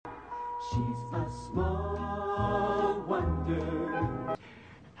She's a small wonder.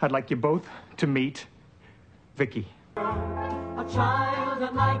 I'd like you both to meet Vicky. A child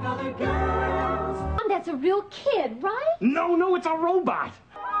unlike other girls. That's a real kid, right? No, it's a robot.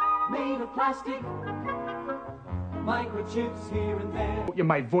 Made of plastic. Microchips here and there.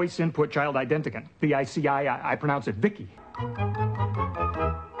 My voice input child identicant. VICI, I pronounce it Vicky.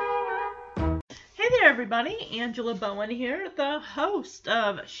 Hey there, everybody. Angela Bowen here, the host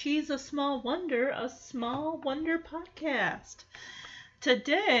of She's a Small Wonder, a Small Wonder podcast.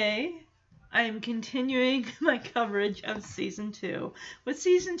 Today, I am continuing my coverage of Season 2 with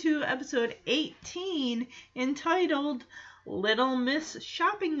Season 2, Episode 18, entitled Little Miss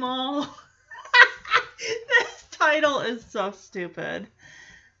Shopping Mall. This title is so stupid.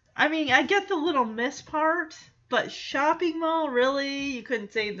 I mean, I get the Little Miss part, but shopping mall, really? You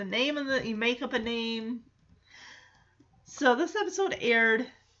couldn't say the name of you make up a name. So this episode aired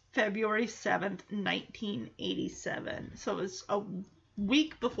February 7th, 1987. So it was a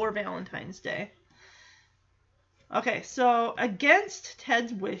week before Valentine's Day. Okay, so against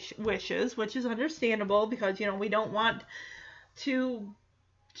Ted's wishes, which is understandable because, we don't want to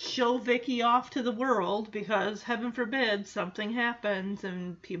show Vicky off to the world because, heaven forbid, something happens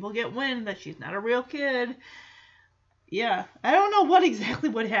and people get wind that she's not a real kid. Yeah, I don't know what exactly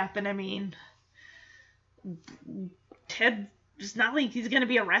would happen. I mean, Ted, it's not like he's going to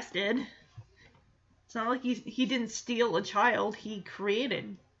be arrested. It's not like he didn't steal a child. He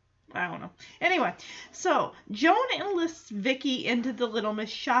created. I don't know. Anyway, so Joan enlists Vicky into the Little Miss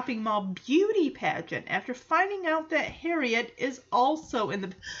Shopping Mall beauty pageant after finding out that Harriet is also in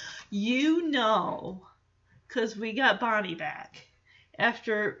the... because we got Bonnie back.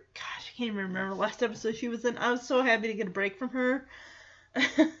 After, gosh, I can't even remember the last episode she was in. I was so happy to get a break from her.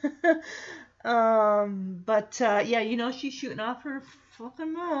 She's shooting off her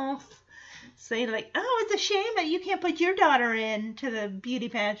fucking mouth. Saying like, oh, it's a shame that you can't put your daughter into the beauty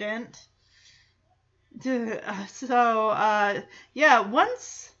pageant. Once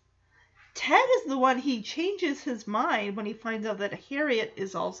Ted is the one, he changes his mind when he finds out that Harriet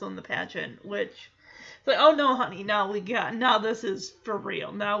is also in the pageant, which it's like, oh no, honey, now this is for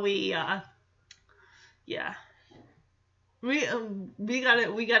real. Now we gotta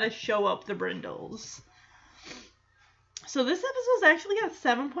show up the Brindles. So this episode's actually got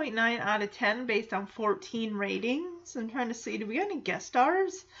 7.9 out of 10 based on 14 ratings. I'm trying to see, do we got any guest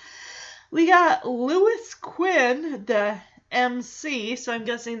stars? We got Lewis Quinn, the MC, so I'm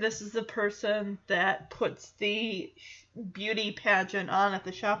guessing this is the person that puts the beauty pageant on at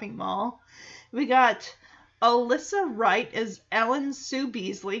the shopping mall. We got Alyssa Wright as Ellen Sue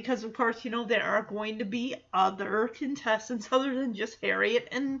Beasley, because of course, there are going to be other contestants other than just Harriet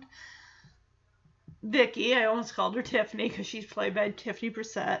and Vicky. I almost called her Tiffany because she's played by Tiffany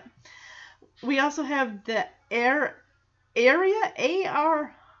Brissett. We also have the Aria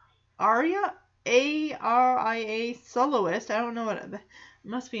soloist. I don't know it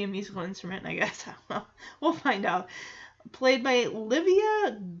must be a musical instrument, I guess. I don't know. We'll find out. Played by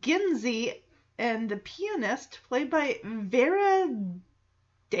Livia Ginsey, and the pianist played by Vera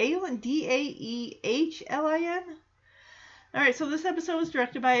Dahlin, Daehlin. Alright, so this episode was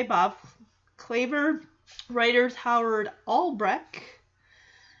directed by Bob Claver, writers Howard Albrecht,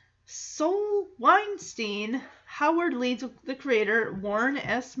 Sol Weinstein, Howard leads with the creator Warren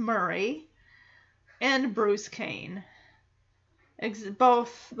S. Murray, and Bruce Kane.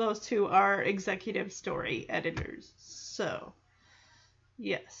 Both those two are executive story editors. So,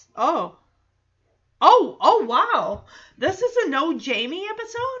 yes. Oh, wow. This is a No Jamie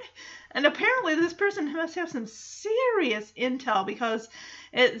episode? And apparently this person must have some serious intel because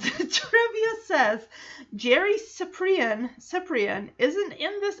trivia says Jerry Cyprian isn't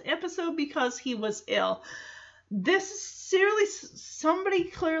in this episode because he was ill. This is seriously, somebody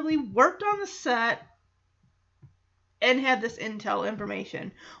clearly worked on the set and had this intel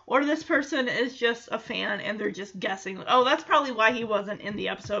information. Or this person is just a fan and they're just guessing, oh, that's probably why he wasn't in the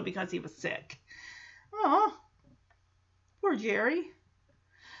episode because he was sick. Oh, poor Jerry.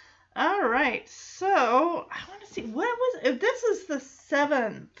 All right, so I want to see if this is the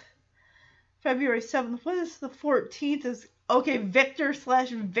 7th, February 7th. What is the 14th? Is okay,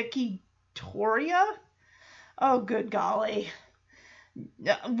 Victor/Victoria. Oh, good golly.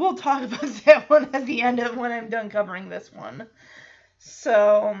 We'll talk about that one at the end of when I'm done covering this one.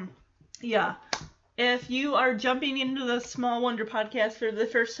 So, yeah. If you are jumping into the Small Wonder podcast for the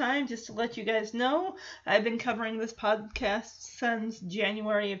first time, just to let you guys know, I've been covering this podcast since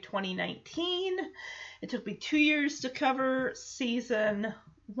January of 2019. It took me 2 years to cover season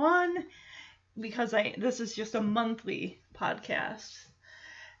 1 because this is just a monthly podcast.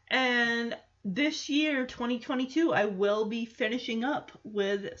 And this year, 2022, I will be finishing up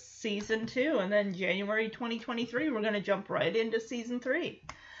with season 2, and then January 2023, we're going to jump right into season 3.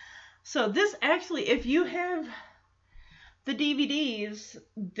 So this actually, if you have the DVDs,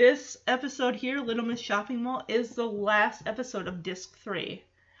 this episode here, Little Miss Shopping Mall, is the last episode of Disc 3.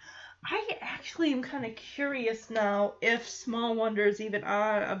 I actually am kind of curious now if Small Wonder is even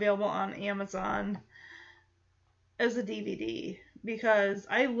available on Amazon as a DVD, because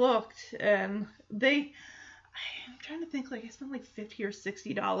I looked and I'm trying to think, like I spent like $50 or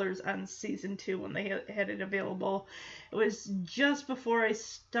 $60 on season 2 when they had it available. It was just before I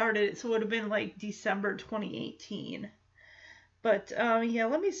started, so it would have been like December 2018. But yeah,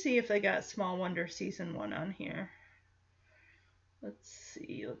 let me see if they got Small Wonder season 1 on here. Let's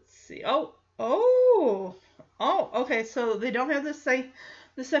see. Oh, okay, so they don't have the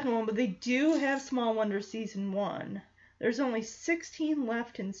second one, but they do have Small Wonder season 1. There's only 16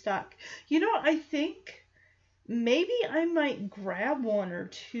 left in stock. You know what, I think maybe I might grab 1 or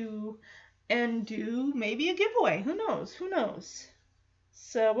 2 and do maybe a giveaway. Who knows?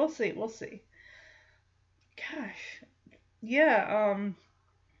 So we'll see. Gosh. Yeah,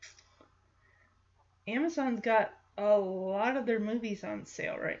 Amazon's got a lot of their movies on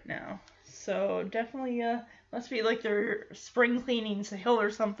sale right now. So definitely must be like their spring cleaning sale or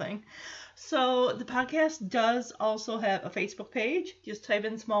something. So the podcast does also have a Facebook page. Just type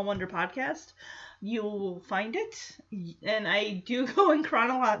in Small Wonder Podcast. You'll find it. And I do go in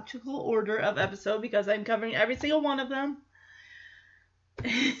chronological order of episode because I'm covering every single one of them.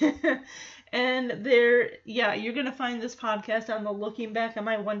 And you're going to find this podcast on the Looking Back on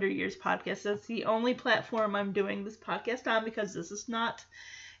My Wonder Years podcast. That's the only platform I'm doing this podcast on, because this is not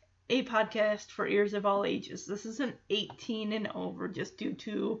a podcast for ears of all ages. This isn't 18 and over, just due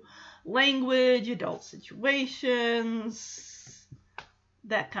to language, adult situations,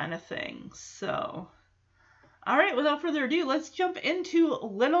 that kind of thing. So, alright, without further ado, let's jump into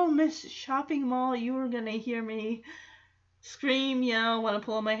Little Miss Shopping Mall. You are going to hear me scream, yell, want to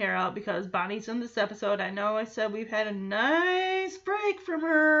pull my hair out because Bonnie's in this episode. I know I said we've had a nice break from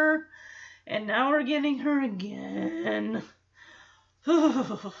her, and now we're getting her again.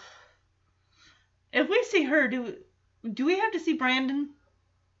 If we see her, do we have to see Brandon?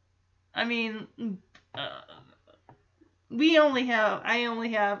 I mean, I only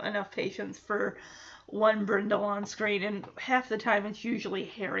have enough patience for one Brindle on screen, and half the time it's usually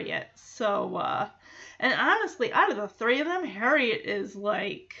Harriet. So, and honestly, out of the 3 of them, Harriet is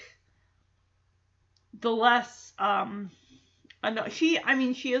like the less, she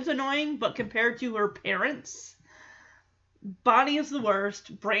is annoying, but compared to her parents, Bonnie is the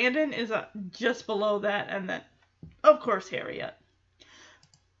worst, Brandon is just below that, and then, of course, Harriet.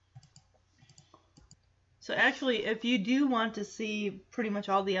 So actually, if you do want to see pretty much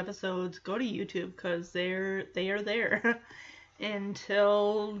all the episodes, go to YouTube, because they are there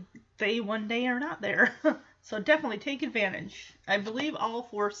until they one day are not there. So definitely take advantage. I believe all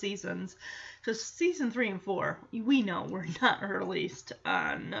 4 seasons, because season 3 and 4, we know were not released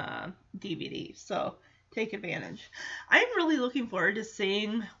on DVD. So take advantage. I'm really looking forward to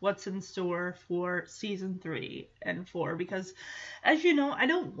seeing what's in store for season 3 and 4, because as you know, I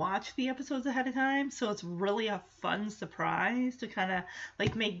don't watch the episodes ahead of time, so it's really a fun surprise to kind of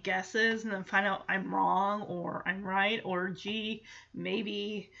like make guesses and then find out I'm wrong or I'm right, or gee,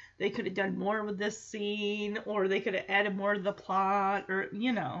 maybe they could have done more with this scene, or they could have added more to the plot, or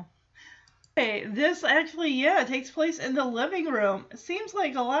Okay, this actually, takes place in the living room. It seems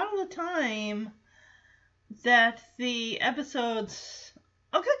like a lot of the time that the episodes,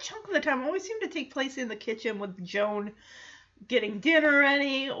 a good chunk of the time, always seem to take place in the kitchen with Joan getting dinner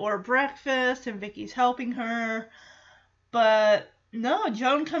ready or breakfast, and Vicky's helping her. But no,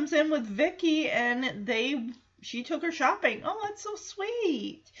 Joan comes in with Vicky, and she took her shopping. Oh, that's so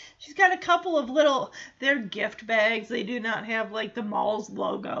sweet. She's got a couple of they're gift bags. They do not have like the mall's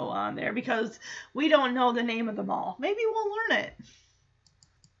logo on there because we don't know the name of the mall. Maybe we'll learn it.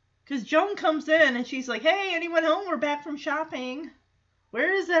 Because Joan comes in and she's like, hey, anyone home? We're back from shopping.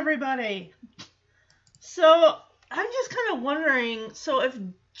 Where is everybody? So I'm just kind of wondering, so if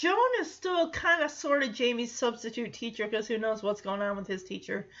Joan is still kind of sort of Jamie's substitute teacher, because who knows what's going on with his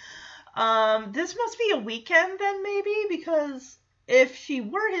teacher. This must be a weekend then, maybe, because if she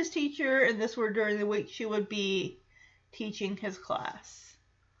were his teacher and this were during the week, she would be teaching his class.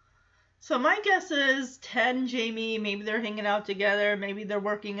 So my guess is Ted and Jamie, maybe they're hanging out together, maybe they're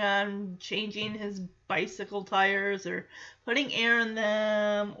working on changing his bicycle tires or putting air in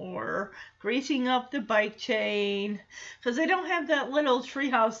them or greasing up the bike chain, because they don't have that little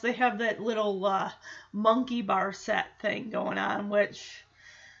treehouse, they have that little monkey bar set thing going on, which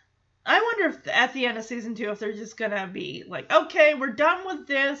I wonder if at the end of season 2, if they're just gonna be like, okay, we're done with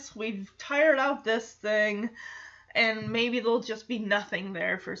this, we've tired out this thing, and maybe there'll just be nothing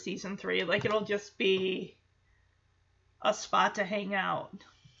there for season 3. Like, it'll just be a spot to hang out.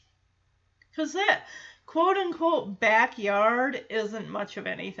 Because that quote-unquote backyard isn't much of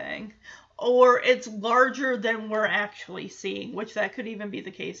anything. Or it's larger than we're actually seeing, which that could even be the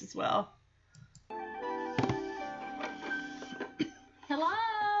case as well. Hello?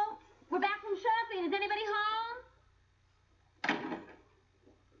 We're back from shopping. Is anybody home?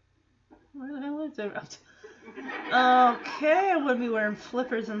 Where the hell is it? Okay, I wouldn't be wearing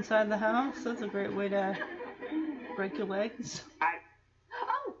flippers inside the house. That's a great way to break your legs.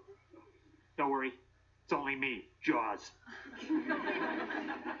 Oh! Don't worry. It's only me, Jaws.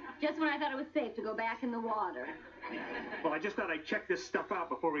 Just when I thought it was safe to go back in the water. Well, I just thought I'd check this stuff out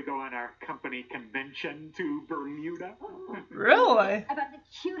before we go on our company convention to Bermuda. Really? About the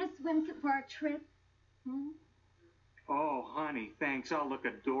cutest swimsuit for our trip. Hmm? Oh, honey, thanks. I'll look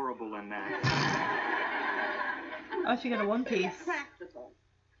adorable in that. Oh, she got a one piece. Practical.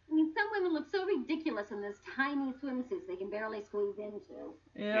 I mean, some women look so ridiculous in those tiny swimsuits they can barely squeeze into.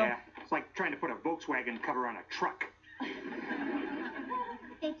 Yeah. It's like trying to put a Volkswagen cover on a truck.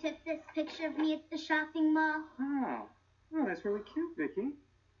 They took this picture of me at the shopping mall. Oh, that's really cute, Vicky.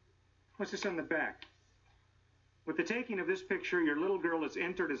 What's this on the back? With the taking of this picture, your little girl is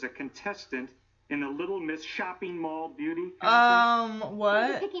entered as a contestant in the Little Miss Shopping Mall Beauty Contest. We're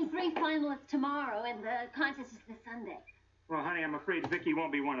What? picking 3 finalists tomorrow, and the contest is this Sunday. Well, honey, I'm afraid Vicky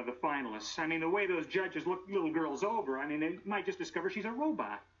won't be one of the finalists. I mean, the way those judges look little girls over, I mean, they might just discover she's a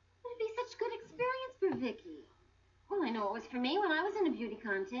robot. It'd be such good experience for Vicky. Well, I know it was for me when I was in a beauty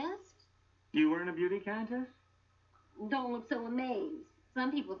contest. You were in a beauty contest? Don't look so amazed.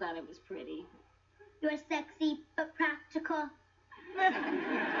 Some people thought it was pretty. You're sexy but practical.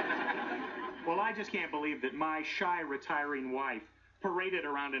 Well, I just can't believe that my shy retiring wife paraded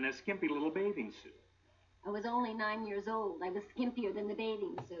around in a skimpy little bathing suit. I was only 9 years old. I was skimpier than the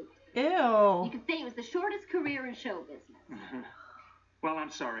bathing suit. Ew. You could say it was the shortest career in show business. Well,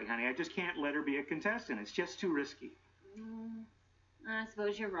 I'm sorry, honey. I just can't let her be a contestant. It's just too risky. I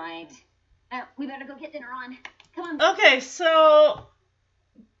suppose you're right. We better go get dinner on. Come on. Okay, so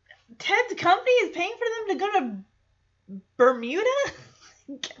Ted's company is paying for them to go to Bermuda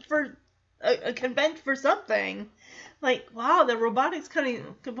for a convention for something. Like, wow, the robotics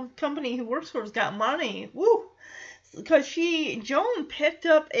company he works for has got money. Woo! Because Joan picked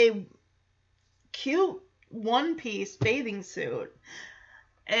up a cute one-piece bathing suit.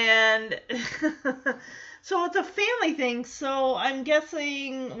 And so it's a family thing, so I'm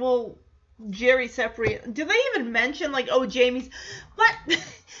guessing, well, Jerry separate. Do they even mention, like, oh, Jamie's... What?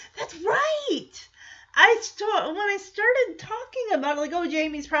 That's right! When I started talking about it, like, oh,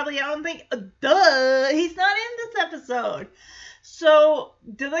 Jamie's probably out, I'm thinking, duh, he's not in this episode. So,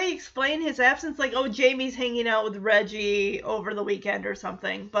 do they explain his absence? Like, oh, Jamie's hanging out with Reggie over the weekend or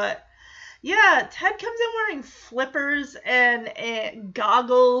something. But, yeah, Ted comes in wearing flippers and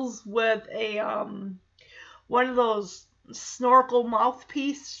goggles with a, one of those snorkel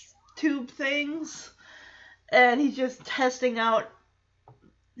mouthpiece tube things. And he's just testing out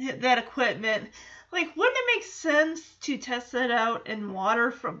that equipment. Like, wouldn't it make sense to test that out in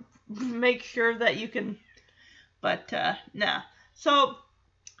water make sure that you can, but, nah. So,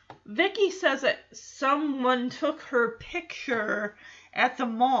 Vicky says that someone took her picture at the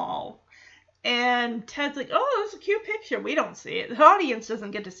mall, and Ted's like, oh, that's a cute picture. We don't see it. The audience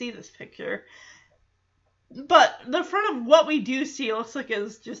doesn't get to see this picture. But the front of what we do see looks like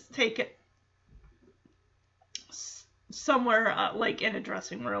it's just taken somewhere, like in a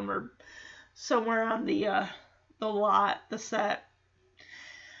dressing room or somewhere on the lot, the set.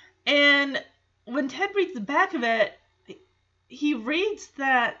 And when Ted reads the back of it, he reads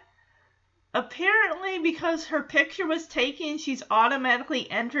that apparently because her picture was taken, she's automatically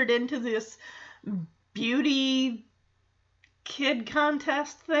entered into this beauty kid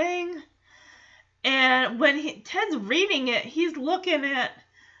contest thing. And when Ted's reading it, he's looking at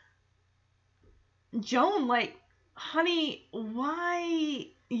Joan like, honey, why?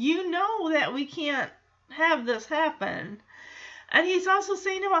 You know that we can't have this happen. And he's also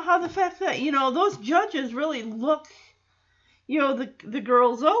saying about how the fact that, those judges really look, the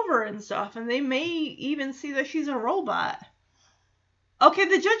girls over and stuff, and they may even see that she's a robot. Okay,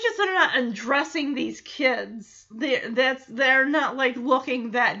 the judges are not undressing these kids. They're not, like,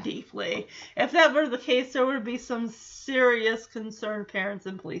 looking that deeply. If that were the case, there would be some serious concerned parents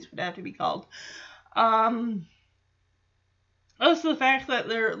and police would have to be called. Also, the fact that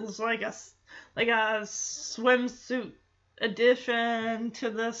there's like a swimsuit addition to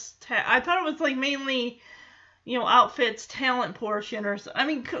this. I thought it was like mainly, outfits, talent portion, or I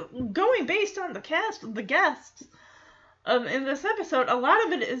mean, going based on the cast, the guests in this episode, a lot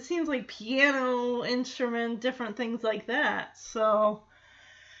of it seems like piano, instrument, different things like that. So,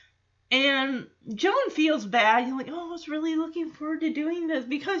 and Joan feels bad. You're like, oh, I was really looking forward to doing this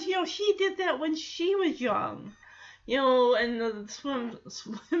because she did that when she was young. In the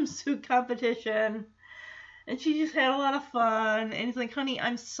swimsuit competition, and she just had a lot of fun. And he's like, honey,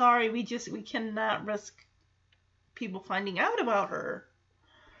 I'm sorry, we cannot risk people finding out about her.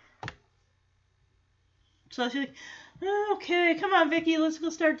 So she's like, okay, come on, Vicky, let's go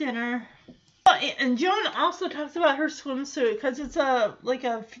start dinner. And Joan also talks about her swimsuit because it's a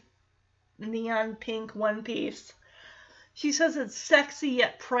neon pink one piece. She says it's sexy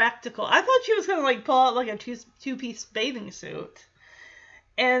yet practical. I thought she was going to like pull out like a two-piece bathing suit.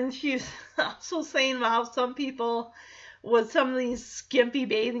 And she's also saying about how some people with some of these skimpy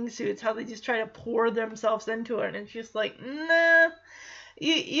bathing suits, how they just try to pour themselves into it. And she's like, nah,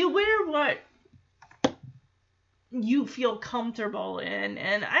 you wear what you feel comfortable in.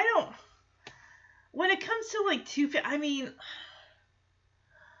 And I don't, when it comes to like I mean,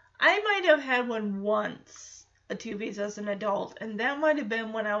 I might have had one once. A two-piece as an adult, and that might have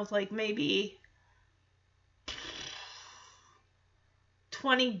been when I was like maybe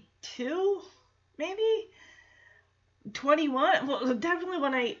 22, maybe 21. Well, definitely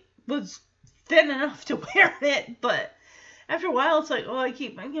when I was thin enough to wear it, but after a while it's like, oh,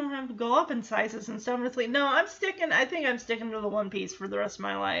 I'm gonna have to go up in sizes and stuff. And it's like, no, I think I'm sticking to the one piece for the rest of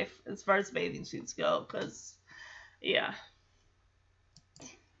my life as far as bathing suits go, because yeah.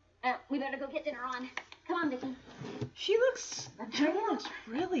 We better go get dinner on. Come on, Vicky. Joan looks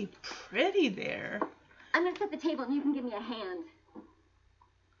really pretty there. I'm gonna set the table and you can give me a hand.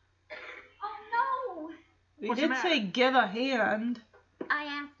 Oh no! We did say give a hand. I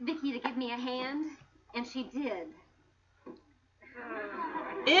asked Vicky to give me a hand, and she did.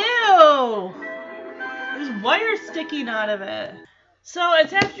 Ew! There's wire sticking out of it. So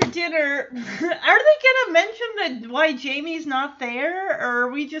it's after dinner. Are they gonna mention why Jamie's not there, or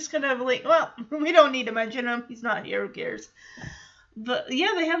are we just gonna like? Well, we don't need to mention him. He's not here. Who cares? But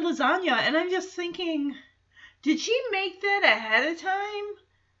yeah, they had lasagna, and I'm just thinking, did she make that ahead of time?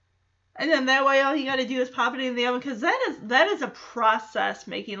 And then that way, all you got to do is pop it in the oven, because that is a process,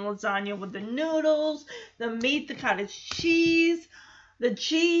 making lasagna with the noodles, the meat, the cottage cheese, the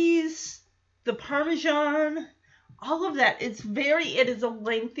Parmesan. All of that, it is a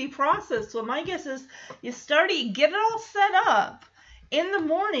lengthy process. So my guess is you get it all set up in the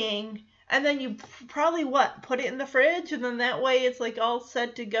morning, and then you probably put it in the fridge, and then that way it's like all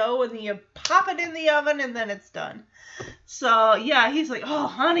set to go, and then you pop it in the oven, and then it's done. So yeah, he's like, oh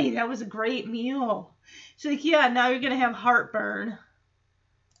honey, that was a great meal. She's like, yeah, now you're gonna have heartburn.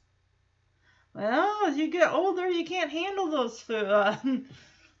 Well, as you get older, you can't handle those food.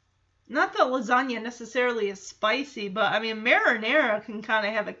 Not that lasagna necessarily is spicy, but I mean, marinara can kind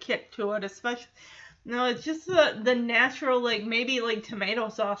of have a kick to it, especially. No, it's just the natural, like maybe like tomato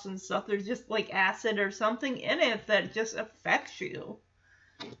sauce and stuff. There's just like acid or something in it that just affects you.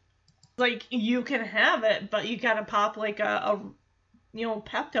 Like you can have it, but you gotta pop like a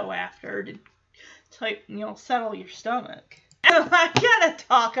Pepto after to settle your stomach. I gotta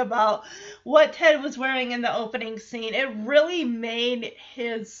talk about what Ted was wearing in the opening scene. It really made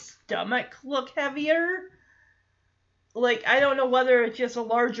his stomach look heavier. Like, I don't know whether it's just a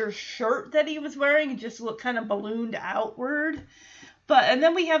larger shirt that he was wearing. It just looked kind of ballooned outward. And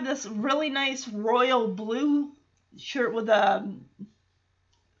then we have this really nice royal blue shirt with the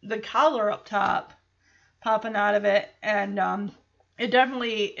collar up top popping out of it. And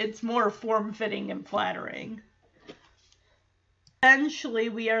it's more form-fitting and flattering. Eventually,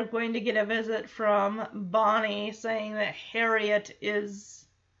 we are going to get a visit from Bonnie saying that Harriet is,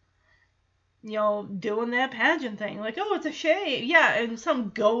 doing that pageant thing. Like, oh, it's a shame. Yeah, and some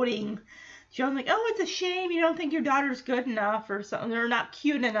goading. Joan's like, oh, it's a shame you don't think your daughter's good enough or something, or not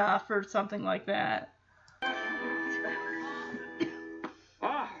cute enough or something like that.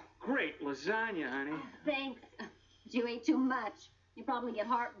 Ah, great lasagna, honey. Thanks. But you ate too much. You probably get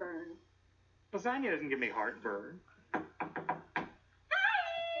heartburn. Lasagna doesn't give me heartburn.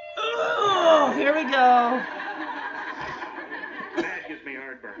 Oh, here we go. That gives me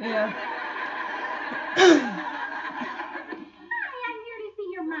heartburn. Yeah. Hi, I'm here to see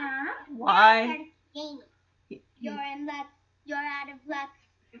your mom. Why? Jamie, you're out of luck.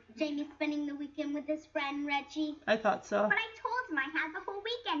 Jamie's spending the weekend with his friend Reggie. I thought so. But I told him I had the whole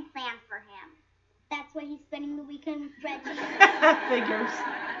weekend planned for him. That's why he's spending the weekend with Reggie. Figures.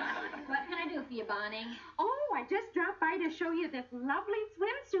 What can I do for you, Bonnie? Oh, I just dropped by to show you this lovely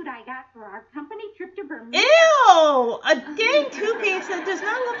swimsuit I got for our company trip to Bermuda. Ew! A dang two-piece that does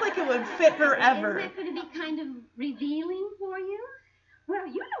not look like it would fit her ever. Isn't that going to be kind of revealing for you? Well,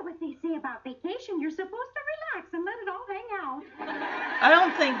 you know what they say about vacation. You're supposed to relax and let it all hang out. I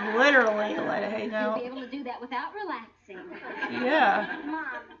don't think literally let it hang You'll out. be able to do that without relaxing. Yeah. Mom,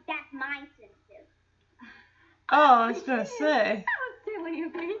 that's my swimsuit. Oh, I was gonna say. How silly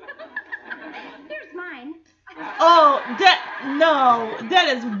of me. Here's mine. Oh, that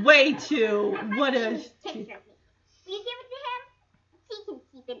is way too. What is? Picture of me. Will you give it to him? He can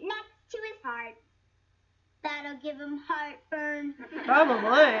keep it next to his heart. That'll give him heartburn.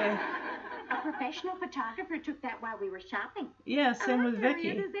 Probably. A professional photographer took that while we were shopping. Yeah, same with Harriet Vicky.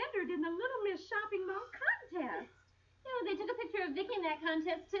 is entered in the Little Miss Shopping Mall contest. They took a picture of Vicky in that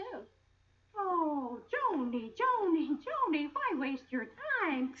contest, too. Oh, Joni, why waste your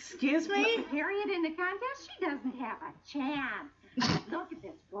time? Excuse me? Look at Harriet in the contest, she doesn't have a chance. Look at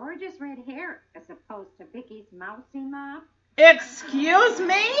this gorgeous red hair as opposed to Vicky's mousy mop. Excuse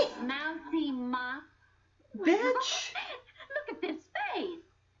me? Mousy mop. Bitch. Look at this face.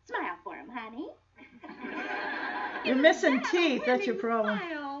 Smile for him, honey. You're missing That a teeth. That's your winning problem.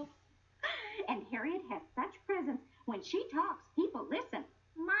 smile. And Harriet has such presence. When she talks, people listen.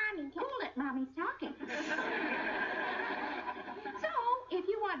 Mommy, Cool it, Mommy's talking. So, if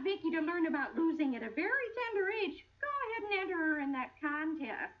you want Vicky to learn about losing at a very tender age, go ahead and enter her in that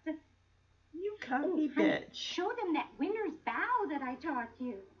contest. You cocky Honey, bitch. show them that winner's bow that I taught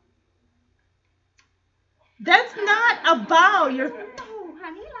you. That's not a bow. You're Oh,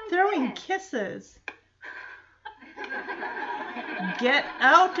 honey, like throwing this. kisses. Get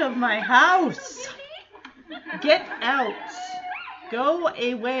out of my house. Get out. Go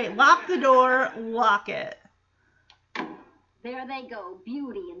away. Lock the door. Lock it. There they go,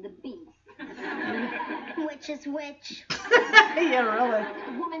 Beauty and the Beast. which is which? Yeah, really.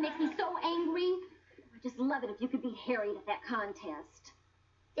 The woman makes me so angry. I'd just love it if you could beat Harriet at that contest.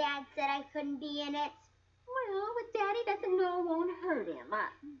 Dad said I couldn't be in it. Well, with Daddy, that's a no won't hurt him.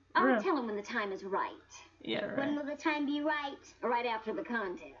 I'll Really? tell him when the time is right. Yeah, When right. will the time be right? Right after the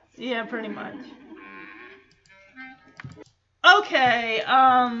contest. Yeah, pretty much. Okay,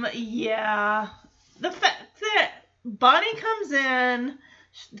 yeah. The fact that Bonnie comes in,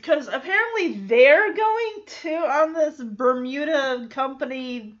 because apparently they're going to on this Bermuda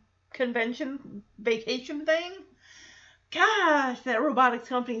company convention vacation thing. Gosh, that robotics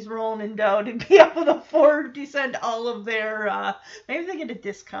company's rolling in dough to be able to afford to send all of their, maybe they get a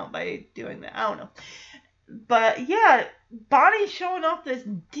discount by doing that. I don't know. But yeah, Bonnie's showing off this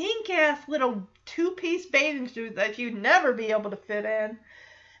dink-ass little two-piece bathing suit that you'd never be able to fit in.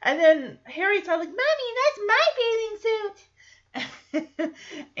 And then Harriet's all like, Mommy, that's my bathing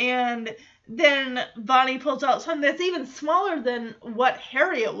suit! And then Bonnie pulls out something that's even smaller than what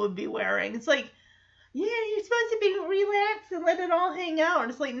Harriet would be wearing. It's like, yeah, you're supposed to be relaxed and let it all hang out. And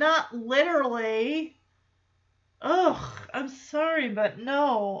it's like, not literally. Ugh, I'm sorry, but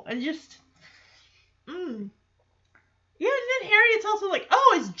no. And just, Yeah, and then Harriet's also like,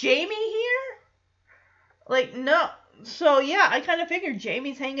 oh, is Jamie here? Like, no. So, yeah, I kind of figured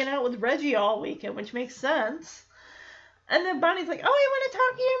Jamie's hanging out with Reggie all weekend, which makes sense. And then Bonnie's like, oh, I want to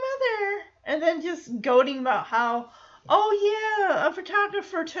talk to your mother. And then just goading about how, oh, yeah, a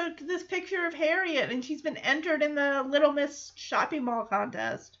photographer took this picture of Harriet, and she's been entered in the Little Miss Shopping Mall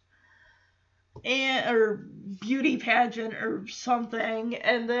contest. Or beauty pageant or something.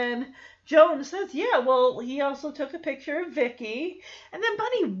 And then Joan says, yeah, well, he also took a picture of Vicky. And then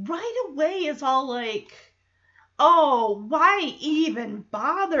Bonnie right away is all like, oh, why even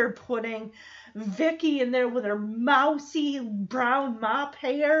bother putting Vicky in there with her mousy brown mop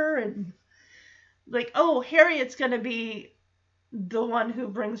hair? And like, oh, Harriet's going to be the one who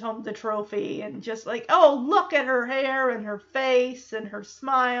brings home the trophy. And just like, oh, look at her hair and her face and her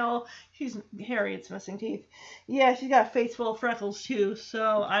smile. Harriet's missing teeth. Yeah, she's got a face full of freckles too,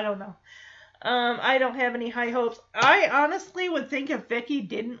 so I don't know. I don't have any high hopes. I honestly would think if Vicky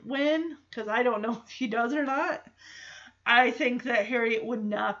didn't win, because I don't know if she does or not, I think that Harriet would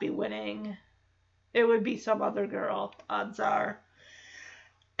not be winning. It would be some other girl, odds are.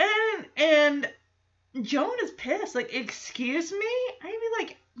 And Joan is pissed. Like, excuse me? I'd be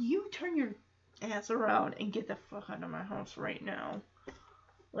like, you turn your ass around and get the fuck out of my house right now.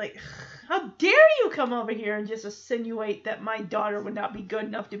 Like, how dare you come over here and just insinuate that my daughter would not be good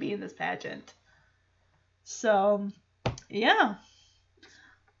enough to be in this pageant. So, yeah.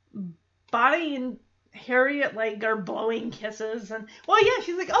 Bonnie and Harriet, like, are blowing kisses. And, well, yeah,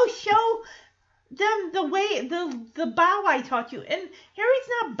 she's like, oh, them the way the bow I taught you. And Harry's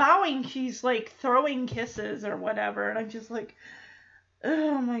not bowing, she's like throwing kisses or whatever. And I'm just like,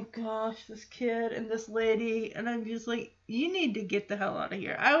 oh my gosh, this kid and this lady. And I'm just like, you need to get the hell out of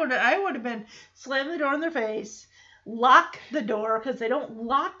here. I would have been slamming the door in their face, lock the door, because they don't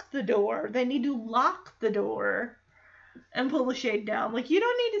lock the door. They need to lock the door and pull the shade down. Like, you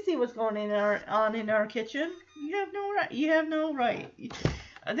don't need to see what's going on in our kitchen. You have no right. You have no right.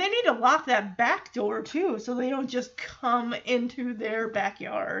 They need to lock that back door, too, so they don't just come into their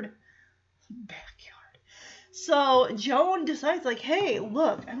backyard. So Joan decides, like, hey,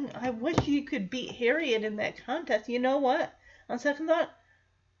 look, I wish you could beat Harriet in that contest. You know what? On second thought,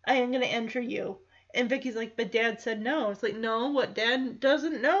 I am going to enter you. And Vicky's like, but Dad said no. It's like, no, what Dad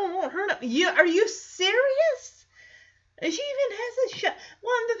doesn't know won't hurt him. Are you serious? She even has a shot.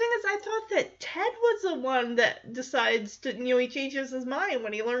 Well, and the thing is, I thought that Ted was the one that decides to, he changes his mind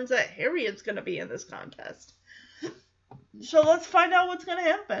when he learns that Harriet's going to be in this contest. So let's find out what's going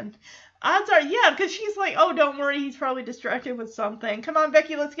to happen. Odds are, yeah, because she's like, oh, don't worry, he's probably distracted with something. Come on,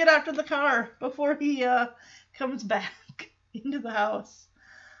 Becky, let's get after the car before he comes back into the house.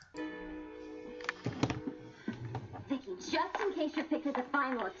 Vicky, just in case you're picked as a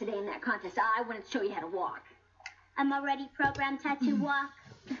finalist today in that contest, I wanted to show you how to walk. I'm already programmed to walk.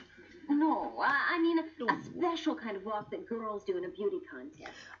 No, I mean a special kind of walk that girls do in a beauty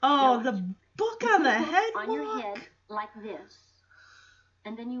contest. Oh, Now, the book on the head on walk? your head like this,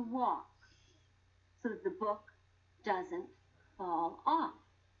 and then you walk so that the book doesn't fall off.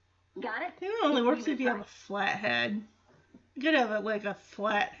 Got it? I think it only works Give if it you a have try. a flat head. You could have it like a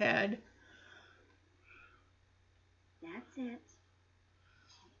flat head. That's it.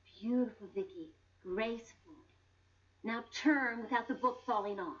 Beautiful, Vicky. Graceful. Now turn without the book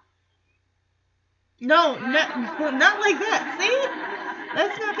falling off. No, not like that. See?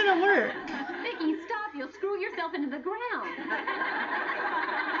 That's not going to work. Vicky, stop. You'll screw yourself into the ground.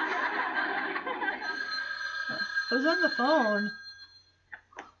 Who's on the phone?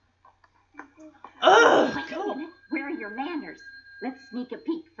 Ugh! Wait a Go. minute. Where are your manners? Let's sneak a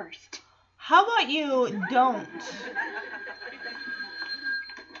peek first. How about you don't?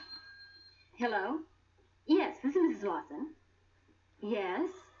 Hello? Yes, this is Mrs. Lawson. Yes?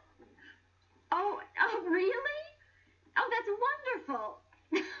 Oh, really? Oh, that's wonderful.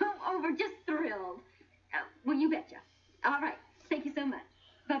 Oh, we're just thrilled. Well, you betcha. All right. Thank you so much.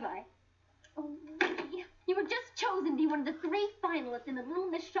 Bye-bye. Oh, you were just chosen to be one of the 3 finalists in the Little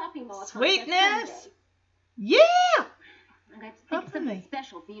Miss Shopping Mall contest Sweetness! Sunday. Yeah! I'm going to think of something Definitely.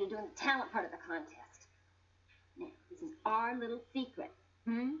 special for you to do in the talent part of the contest. Now, this is our little secret.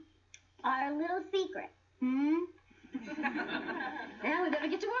 Our little secret. Now we better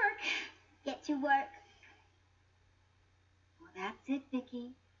get to work. Get to work. Well, that's it,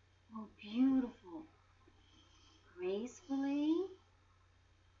 Vicky. Oh, beautiful. Gracefully.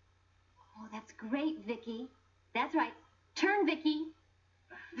 Oh, that's great, Vicky. That's right. Turn, Vicky.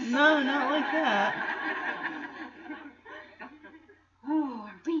 No, not like that. Oh,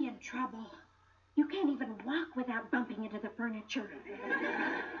 are we in trouble? You can't even walk without bumping into the furniture.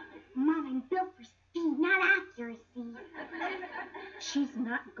 Mom, I'm built for speed, not accuracy. She's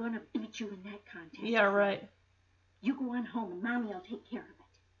not gonna beat you in that contest. Yeah, right. You go on home and Mommy will take care of it.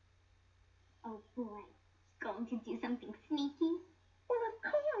 Oh boy, going to do something sneaky? Well, of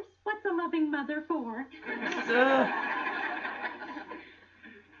course. What's a loving mother for?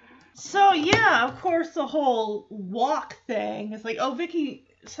 So, yeah, of course, the whole walk thing is like, oh, Vicky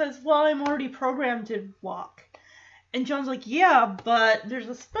says, well, I'm already programmed to walk. And Joan's like, yeah, but there's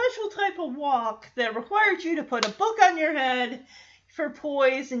a special type of walk that requires you to put a book on your head for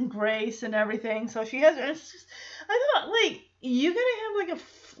poise and grace and everything. So she has, it's just, I thought, like, you gotta have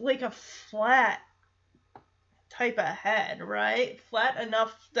like a flat type of head, right? Flat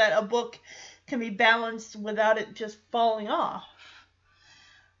enough that a book can be balanced without it just falling off.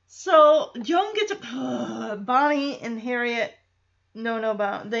 So Joan gets Bonnie and Harriet. None of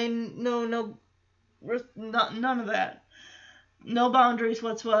that. No boundaries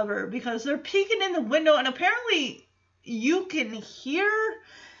whatsoever because they're peeking in the window and apparently you can hear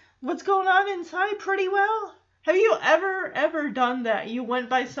what's going on inside pretty well. Have you ever done that? You went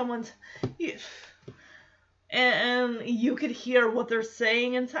by someone's and you could hear what they're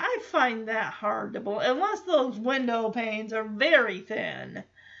saying inside. I find that hard to believe unless those window panes are very thin.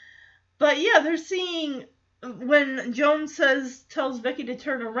 But yeah, they're seeing when Joan tells Vicky to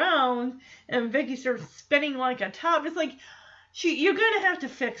turn around and Vicky starts spinning like a top. It's like you're gonna have to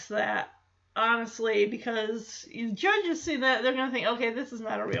fix that, honestly, because judges see that they're gonna think, okay, this is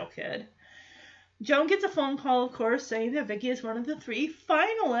not a real kid. Joan gets a phone call, of course, saying that Vicky is one of the 3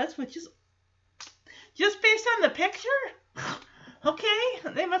 finalists, which is Just based on the picture?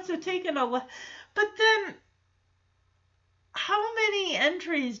 Okay, they must have taken but then, how many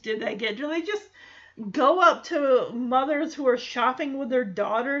entries did they get? Do they just go up to mothers who are shopping with their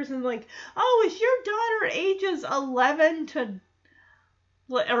daughters and like, oh, is your daughter ages 11 to,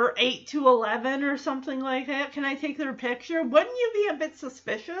 or 8 to 11 or something like that? Can I take their picture? Wouldn't you be a bit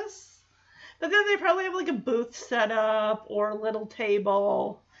suspicious? But then they probably have like a booth set up or a little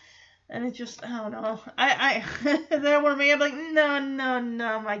table. And it just, I don't know. That were me, I'm like,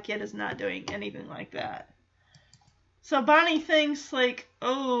 no, my kid is not doing anything like that. So Bonnie thinks like,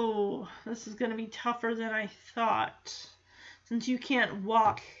 oh, this is going to be tougher than I thought. Since you can't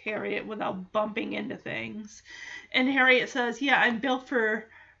walk, Harriet, without bumping into things. And Harriet says, yeah, I'm built for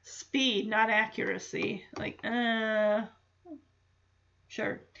speed, not accuracy. Like,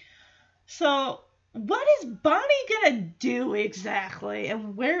 sure. So, what is Bonnie gonna do exactly?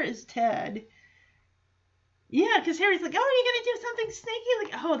 And where is Ted? Yeah, because Harry's like, oh, are you gonna do something sneaky?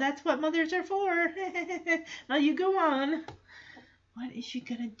 Like, oh, that's what mothers are for. Now you go on. What is she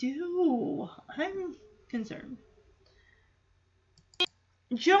gonna do? I'm concerned.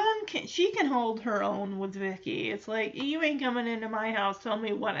 Joan she can hold her own with Vicky. It's like, you ain't coming into my house. Tell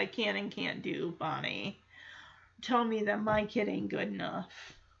me what I can and can't do, Bonnie. Tell me that my kid ain't good enough.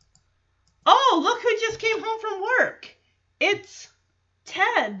 Oh, look who just came home from work. It's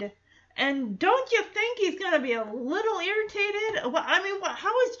Ted. And don't you think he's going to be a little irritated? Well, I mean,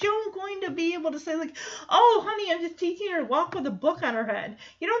 how is Joan going to be able to say, like, oh, honey, I'm just teaching her to walk with a book on her head?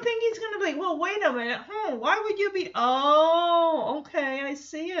 You don't think he's going to be like, well, wait a minute. Why would you be? Oh, okay, I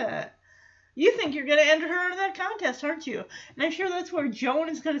see it. You think you're going to enter her in that contest, aren't you? And I'm sure that's where Joan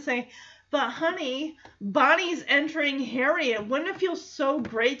is going to say, but, honey, Bonnie's entering Harriet. Wouldn't it feel so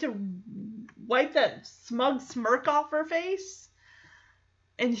great to wipe that smug smirk off her face?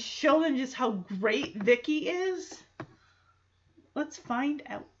 And show them just how great Vicky is? Let's find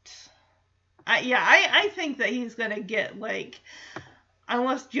out. I think that he's going to get, like,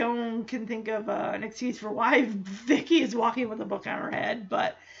 unless Joan can think of an excuse for why Vicky is walking with a book on her head.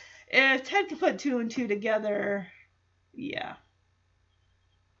 But if Ted can put 2 and 2 together, yeah.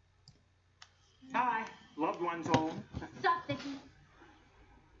 Hi, loved ones home. Stop, Vicky.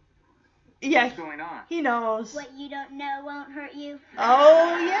 Yeah, What's going on? he knows. What you don't know won't hurt you.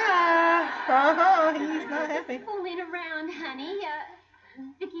 Oh, yeah. He's not happy. Fooling around, honey.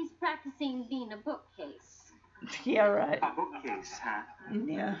 Vicky's practicing being a bookcase. Yeah, right. A bookcase, huh?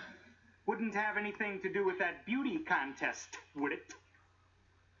 Yeah. Wouldn't have anything to do with that beauty contest, would it?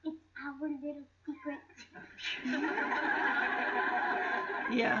 It's our little secret.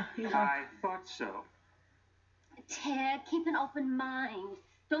 Yeah, he's like, I thought so. Ted, keep an open mind.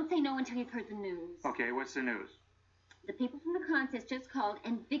 Don't say no until you've heard the news. Okay, what's the news? The people from the contest just called,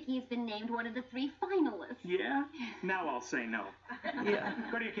 and Vicky has been named one of the 3 finalists. Yeah? Now I'll say no. yeah.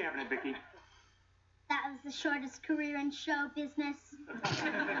 Go to your cabinet, Vicky. That was the shortest career in show business.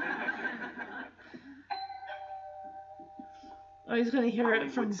 Oh, he's going to hear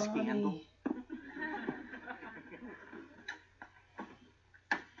it from Hollywood scandal. Bonnie.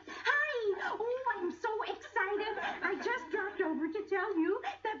 Hi! Oh, I'm so excited. I just dropped over to tell you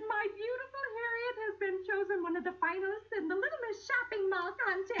that my beautiful Harriet has been chosen one of the finalists in the Little Miss Shopping Mall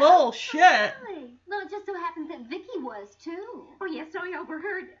contest. Bullshit. Really? Well, it just so happens that Vicky was, too. Oh, yes, so I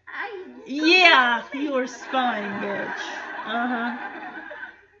overheard. Yeah, you were spying, bitch. Uh-huh.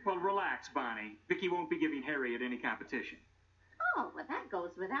 Well, relax, Bonnie. Vicky won't be giving Harriet any competition. Oh, well, that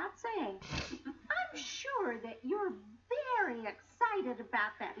goes without saying. I'm sure that you're very excited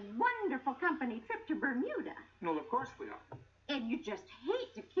about that wonderful company trip to Bermuda. Well, of course we are. And you just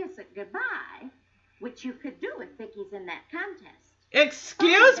hate to kiss it goodbye, which you could do if Vicky's in that contest.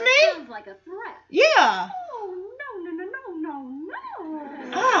 Excuse That me? sounds like a threat. Yeah. Oh, no.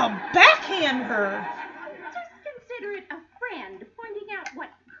 Oh, backhand her. Just consider it a friend pointing out what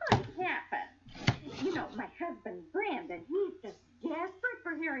could happen. You know, my husband, Brandon, he's just desperate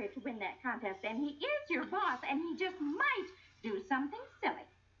for Harriet to win that contest, and he is your boss, and he just might do something silly.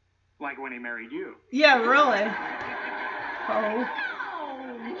 Like when he married you. Yeah, really. Oh.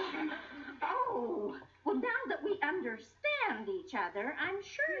 Oh, well, now that we understand each other, I'm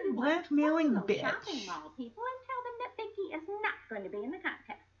sure you Blackmailing will call those bitch. shopping mall people and tell them that Vicky is not going to be in the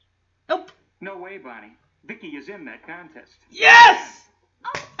contest. Nope. No way, Bonnie. Vicky is in that contest. Yes!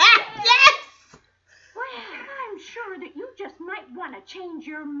 Oh, Yes! well, I'm sure that you just might want to change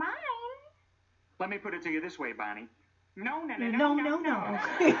your mind. Let me put it to you this way, Bonnie. No. No.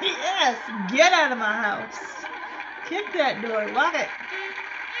 Yes, get out of my house. Kick that door, lock it.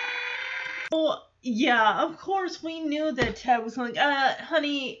 Well, yeah, of course we knew that Ted was like,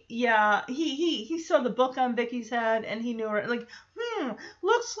 honey, yeah, he saw the book on Vicky's head and he knew her. Like,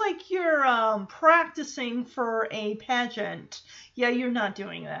 looks like you're practicing for a pageant. Yeah, you're not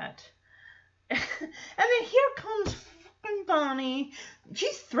doing that. And then here comes fucking Bonnie.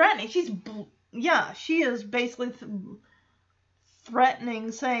 She's threatening. She is basically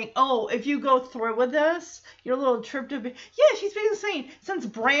threatening, saying, oh, if you go through with this, your little trip to... Yeah, she's basically saying, since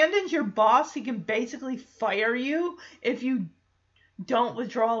Brandon's your boss, he can basically fire you if you don't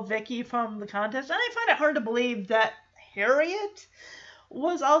withdraw Vicky from the contest. And I find it hard to believe that Harriet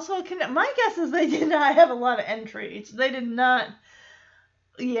was also... My guess is they did not have a lot of entries. They did not...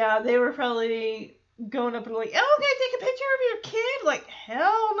 Yeah, they were probably going up and like, oh, can I take a picture of your kid? Like,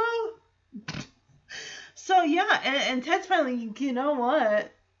 hell no. So, yeah, and Ted's finally, you know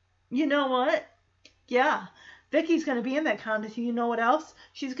what? Yeah, Vicky's going to be in that contest. You know what else?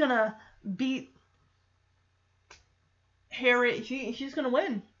 She's going to beat Harriet. She's going to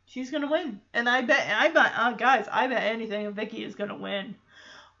win. She's going to win. And I bet anything Vicky is going to win.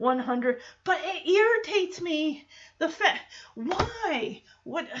 100. But it irritates me, the fact, why?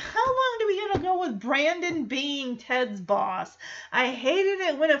 How long do we gotta go with Brandon being Ted's boss? I hated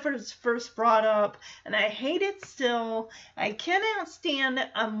it when it first brought up, and I hate it still. I cannot stand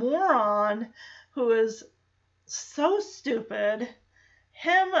a moron who is so stupid,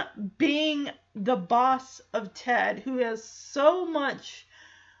 him being the boss of Ted, who has so much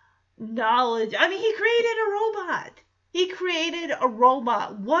knowledge. I mean, he created a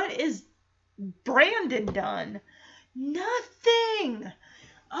robot. What is Brandon done? Nothing.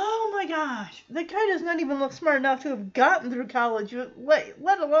 Oh my gosh. The guy does not even look smart enough to have gotten through college,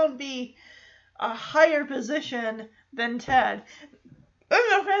 let alone be a higher position than Ted. And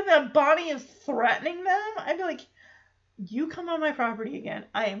the fact that Bonnie is threatening them, I'd be like, you come on my property again,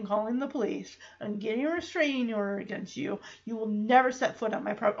 I am calling the police. I'm getting a restraining order against you. You will never set foot on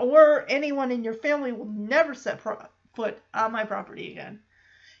my property, or anyone in your family will never set foot on my property again.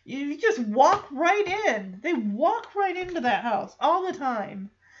 You just walk right in. They walk right into that house all the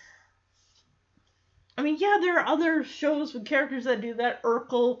time. I mean, yeah, there are other shows with characters that do that.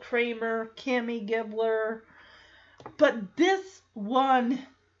 Urkel, Kramer, Cammie Gibbler. But this one...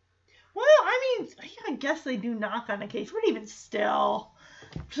 Well, I mean, I guess they do knock on a case, but even still.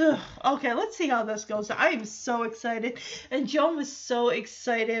 Okay, let's see how this goes. I am so excited. And Joan was so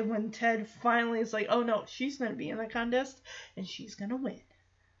excited when Ted finally is like, oh no, she's going to be in the contest, and she's going to win.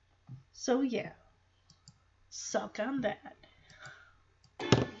 So yeah, suck on that.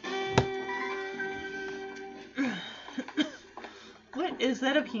 What, is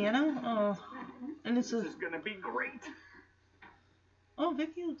that a piano? Oh, and this is going to be great. Oh,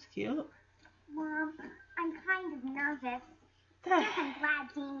 Vicky looks cute. Mom, I'm kind of nervous. I'm glad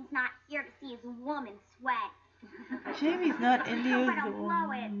Jamie's not here to see his woman sweat. Jamie's not into you. I'm gonna Will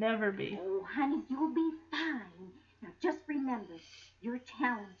blow it. never be. Oh, honey, you'll be fine. Now, just remember, you're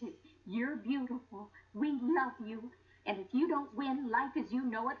talented. You're beautiful. We love you. And if you don't win, life as you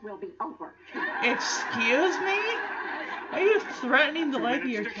know it will be over. Excuse me? Are you threatening the life of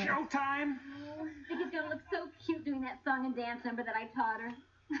your It's child? showtime. Vicky's gonna look so cute doing that song and dance number that I taught her.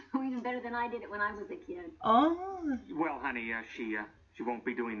 Even better than I did it when I was a kid. Oh. Well, honey, she won't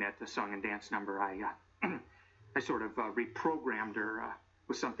be doing that song and dance number. I sort of reprogrammed her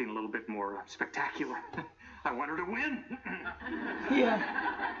with something a little bit more spectacular. I want her to win. Yeah.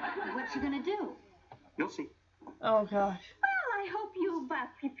 What's she gonna do? You'll see. Oh gosh. Well, I hope you've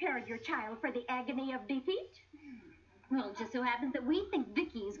prepared your child for the agony of defeat. Well, it just so happens that we think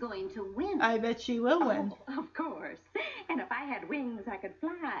Vicky's going to win. I bet she will win. Oh, of course. And if I had wings, I could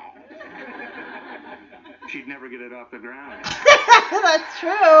fly. She'd never get it off the ground. That's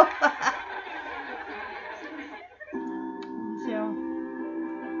true. So.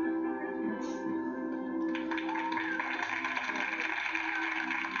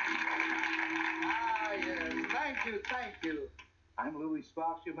 Ah, yes. Thank you. I'm Louis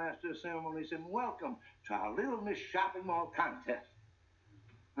Sparks, your master of ceremonies, and welcome to our Little Miss Shopping Mall contest.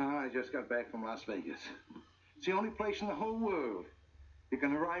 Oh, I just got back from Las Vegas. It's the only place in the whole world you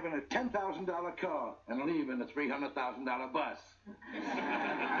can arrive in a $10,000 car and leave in a $300,000 bus.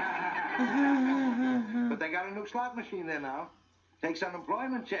 But they got a new slot machine there now. Takes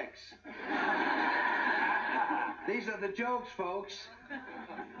unemployment checks. These are the jokes, folks.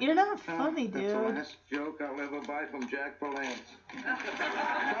 You're not funny, That's the dude. last joke I'll ever buy from Jack Palance.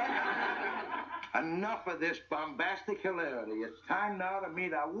 Enough of this bombastic hilarity. It's time now to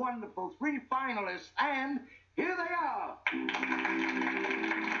meet our wonderful 3 finalists, and here they are.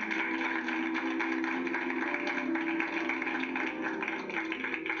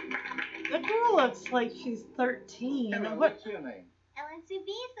 The girl looks like she's 13. Hello, What? what's your name? Ellen Sue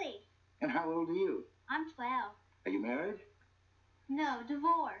Beasley. And how old are you? I'm 12. Are you married? No,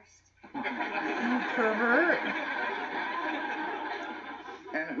 divorced. You pervert.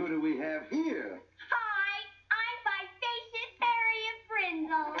 And who do we have here? Hi, I'm vivacious Harriet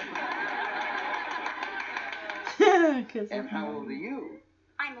Brindle. 'Cause And how old are you?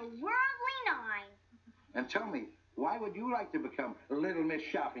 I'm a worldly 9. And tell me, why would you like to become Little Miss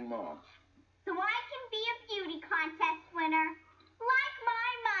Shopping Mall? So I can be a beauty contest winner, like my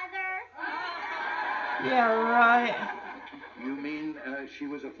mother. Yeah, right. You mean she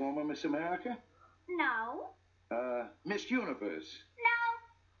was a former Miss America? No, Miss Universe. no,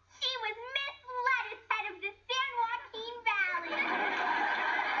 she was Miss Lettuce Head of the San Joaquin Valley.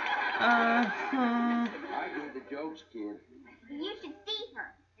 I heard the jokes, kid. You should see her.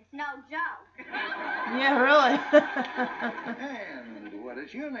 It's no joke. Yeah, really. And what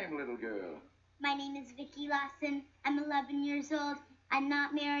is your name, little girl? My name is Vicki Lawson. I'm 11 years old. I'm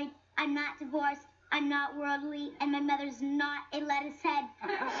not married. I'm not divorced. I'm not worldly. And my mother's not a lettuce head. I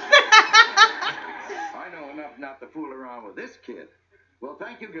know enough not to fool around with this kid. Well,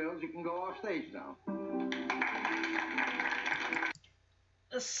 thank you, girls. You can go off stage now.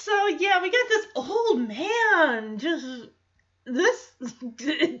 So yeah, we got this old man. This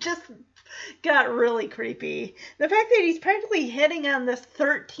just got really creepy. The fact that he's practically hitting on this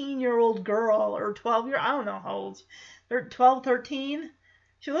 13-year-old girl, or 12-year, I don't know how old, 12, 13.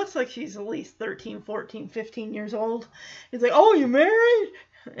 She looks like she's at least 13, 14, 15 years old. He's like, "Oh, you married?"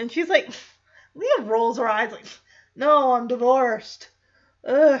 And she's like, Leah rolls her eyes like, "No, I'm divorced."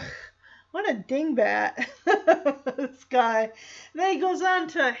 Ugh. What a dingbat, this guy. And then he goes on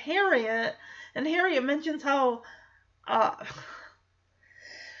to Harriet, and Harriet mentions how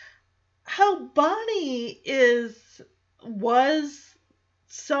Bonnie was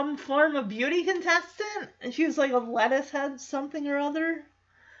some form of beauty contestant, and she was like a lettuce head something or other.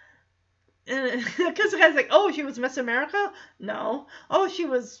 And because the guy's like, "Oh, she was Miss America?" No. "Oh, she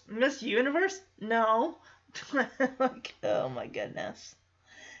was Miss Universe?" No. Like, oh my goodness.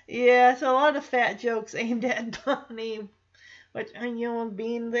 Yeah, so a lot of fat jokes aimed at Bonnie, which,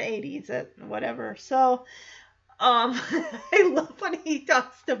 being the 80s, whatever. So, I love when he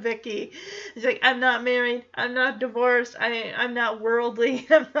talks to Vicky. He's like, "I'm not married, I'm not divorced, I'm not worldly,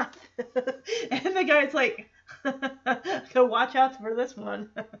 I'm not," and the guy's like, "Go watch out for this one."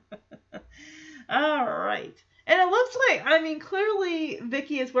 All right. And it looks like, clearly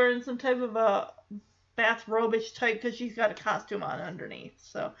Vicky is wearing some type of a bathrobe-ish type because she's got a costume on underneath.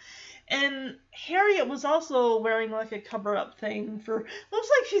 So, and Harriet was also wearing like a cover-up thing for. Looks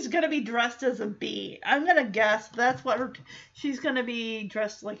like she's gonna be dressed as a bee. I'm gonna guess that's what she's gonna be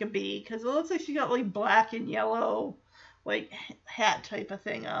dressed like a bee because it looks like she got like black and yellow, like hat type of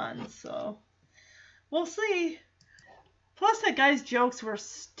thing on. So, we'll see. Plus, that guy's jokes were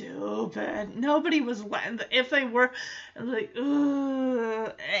stupid. Nobody was laughing. If they were, like,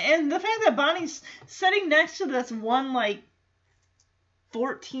 ugh. And the fact that Bonnie's sitting next to this one, like,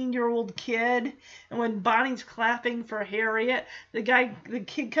 14-year-old kid, and when Bonnie's clapping for Harriet, the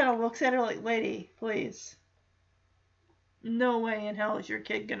kid kind of looks at her like, "Lady, please. No way in hell is your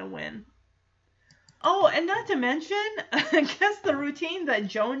kid gonna win." Oh, and not to mention, I guess the routine that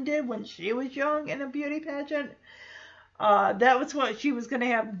Joan did when she was young in a beauty pageant, that was what she was going to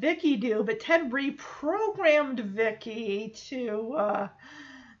have Vicky do, but Ted reprogrammed Vicky to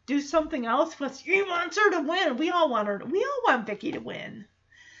do something else. But he wants her to win. We all want Vicky to win.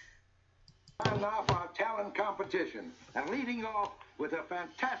 Time now for our talent competition. And leading off with a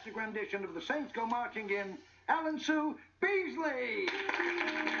fantastic rendition of The Saints Go Marching In, Ellen Sue Beasley.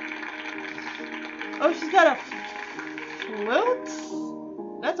 Oh, she's got a flute?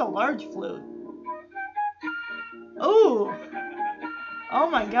 That's a large flute. Oh! Oh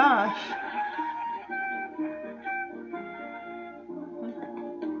my gosh.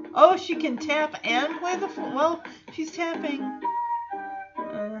 Oh, she can tap and play the flute. Well, she's tapping.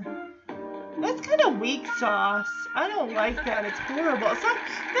 That's kind of weak sauce. I don't like that. It's horrible.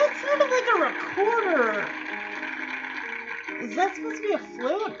 That sounded like a recorder. Is that supposed to be a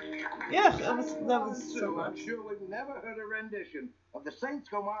flute? Yeah, that was so I'm much. sure we've never heard a rendition of The Saints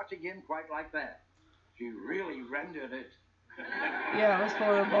Go Marching In quite like that. She really rendered it. Yeah, it was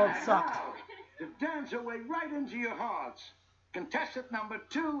horrible. It sucked. Now, to dance her way right into your hearts, contestant number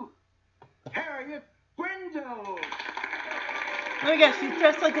 2, Harriet Brindle. Let me guess, she's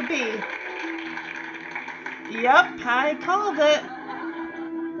dressed like a bee. Yep, I called it.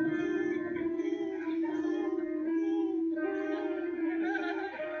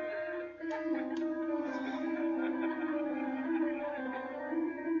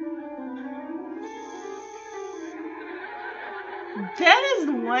 That is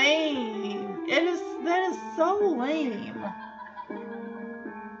lame. That is so lame.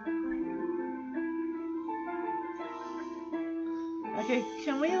 Okay,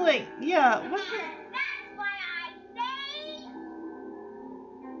 can we yeah, what? That's why I say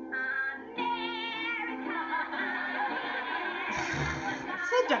America.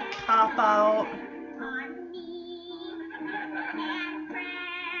 Such a cop out. On me and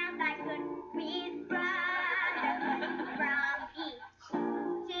friends I could breathe from east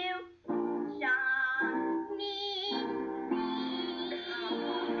to Shawnee.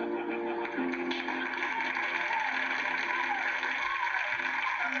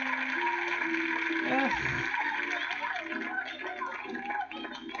 Ugh.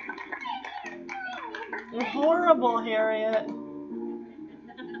 You're horrible, Harriet.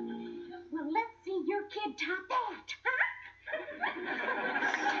 Well, let's see your kid top that, huh?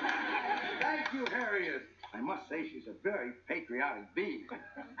 Thank you, Harriet. I must say she's a very patriotic bee.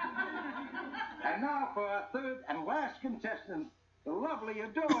 And now for our third and last contestant, the lovely,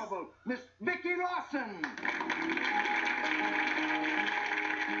 adorable Miss Vicki Lawson.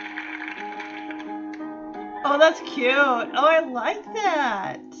 Oh, that's cute. Oh, I like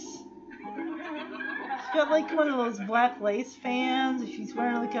that. She's got like one of those black lace fans. She's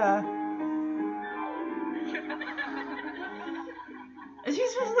wearing like a... Is she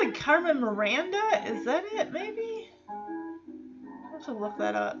supposed to be like Carmen Miranda? Is that it, maybe? I have to look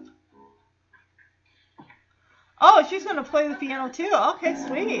that up. Oh, she's gonna play the piano too. Okay,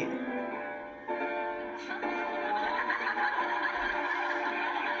 sweet.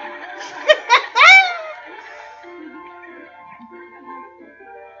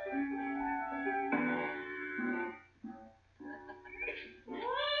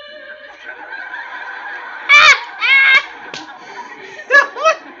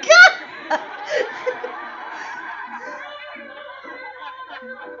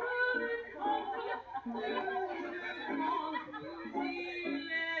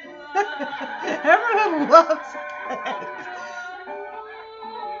 Everyone loves it.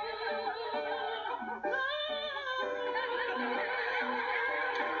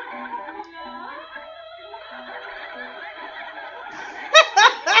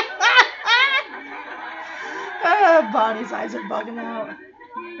 Bonnie's eyes are bugging out.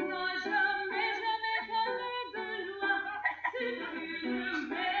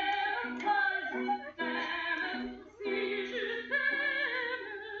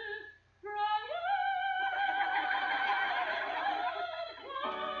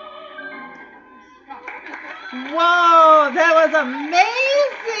 Whoa, that was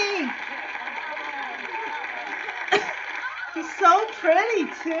amazing! She's so pretty,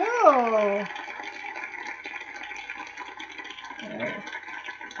 too.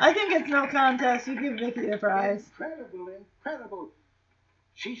 I think it's no contest. You give Vicki the prize. Incredible, incredible.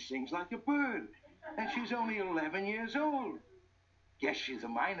 She sings like a bird, and she's only 11 years old. Guess she's a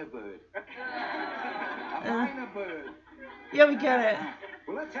minor bird. A minor bird. Yeah, we get it.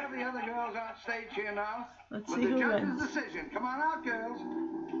 Well, let's have the other girls on stage here now. Let's with see the who judge's wins. decision. Come on out, girls.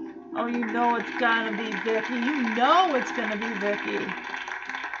 Oh, you know it's gonna be Vicki. You know it's gonna be Vicki.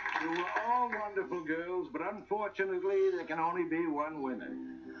 You were all wonderful girls, but unfortunately, there can only be one winner.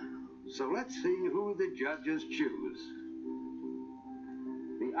 So let's see who the judges choose.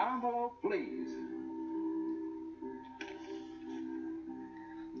 The envelope, please.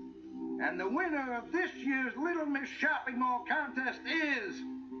 And the winner of this year's Little Miss Shopping Mall contest is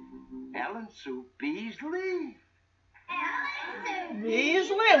Ellen Sue Beasley.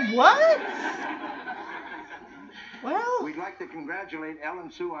 Beasley? What? Well, We'd like to congratulate Ellen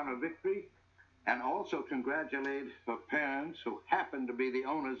Sue on her victory and also congratulate her parents who happen to be the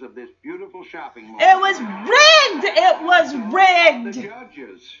owners of this beautiful shopping mall. it was rigged! It was The rigged!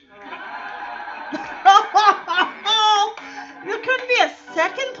 judges. There couldn't be a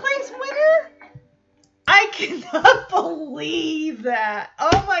second place winner? I cannot believe that.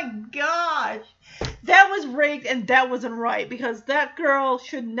 Oh my gosh. That was rigged and that wasn't right because that girl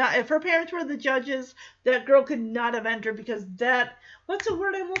should not, if her parents were the judges, that girl could not have entered because that, what's the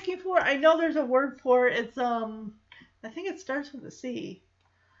word I'm looking for? I know there's a word for it. It's, I think it starts with a C.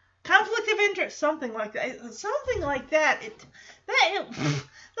 Conflict of interest, something like that. Something like that. Those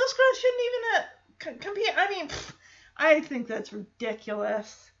girls shouldn't even compete. I mean, I think that's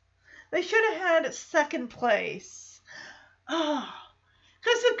ridiculous. They should have had second place. Oh.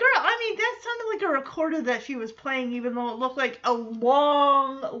 Because the girl, I mean, that sounded like a recorder that she was playing, even though it looked like a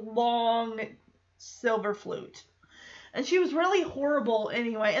long, long silver flute. And she was really horrible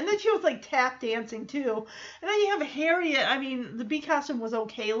anyway. And then she was like tap dancing too. And then you have Harriet. I mean, the bee costume was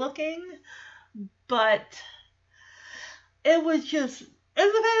okay looking. But it was just, and the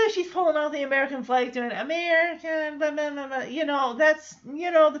fact that she's pulling out the American flag, doing American, blah, blah, blah, blah, that's,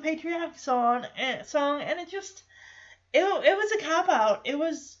 the patriotic song, and it just, it was a cop-out. It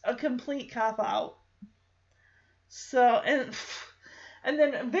was a complete cop-out. So, and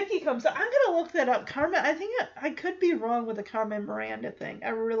then Vicky comes up. I'm going to look that up. Carmen, I think I could be wrong with the Carmen Miranda thing. I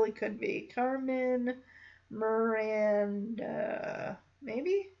really could be. Carmen Miranda,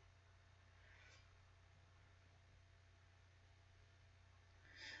 maybe?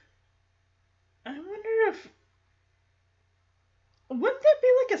 I wonder if, wouldn't that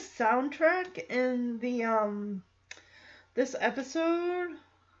be like a soundtrack in the, this episode?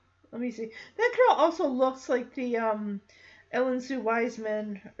 Let me see. That girl also looks like the, Ellen Sue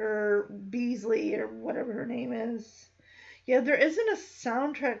Wiseman, or Beasley, or whatever her name is. Yeah, there isn't a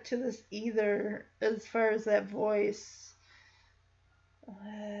soundtrack to this either, as far as that voice.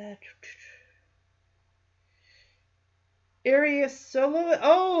 Area solo.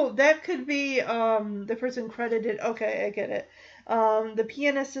 Oh, that could be the person credited. Okay, I get it. The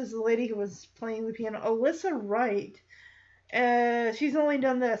pianist is the lady who was playing the piano. Alyssa Wright. She's only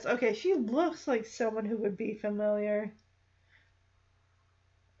done this. Okay, she looks like someone who would be familiar.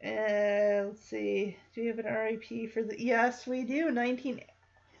 Let's see. Do we have an RIP for the... Yes, we do.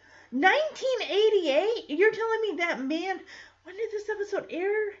 1988? You're telling me that man... When did this episode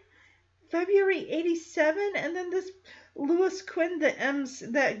air? February 87? And then this Lewis Quinn,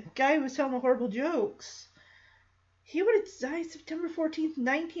 that guy who was telling the horrible jokes. He would have died September 14th,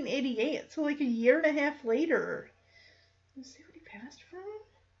 1988. So like a year and a half later. Let's see what he passed from.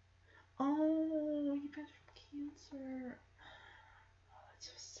 Oh, he passed from cancer.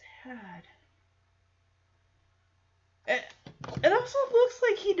 So sad. It also looks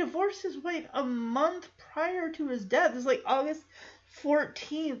like he divorced his wife a month prior to his death. It's like August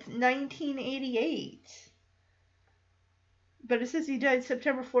 14th, 1988. But it says he died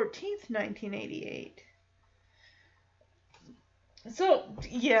September 14th, 1988. So,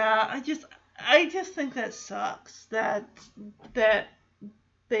 yeah, I just think that sucks that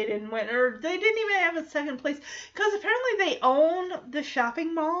they didn't win, or they didn't even have a second place, because apparently they own the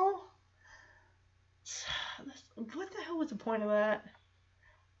shopping mall. What the hell was the point of that?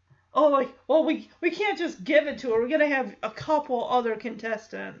 Oh, like, well, we can't just give it to her. We're gonna have a couple other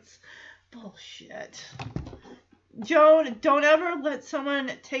contestants. Bullshit. Joan, don't ever let someone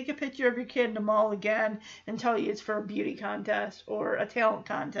take a picture of your kid in the mall again and tell you it's for a beauty contest or a talent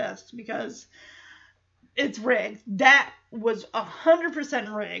contest, because it's rigged. That was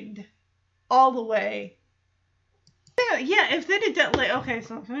 100% rigged. All the way. Yeah, if they did that, like, okay,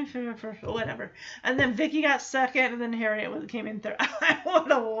 so let me figure out first, whatever. And then Vicky got second, and then Harriet came in third. I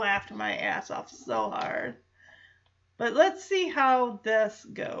would have laughed my ass off so hard. But let's see how this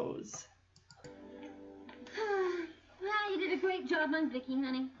goes. Well, you did a great job on Vicky,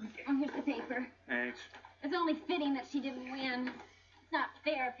 honey. Oh, here's the paper. Thanks. It's only fitting that she didn't win. It's not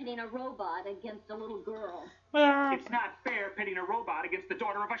fair pitting a robot against a little girl. Well, It's not fair pitting a robot against the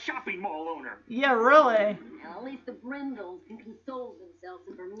daughter of a shopping mall owner. yeah, really. Well, at least the Brindles can console themselves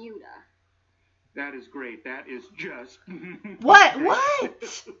in Bermuda. That is great. That is just... What?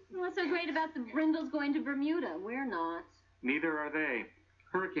 What's so great about the Brindles going to Bermuda? We're not. Neither are they.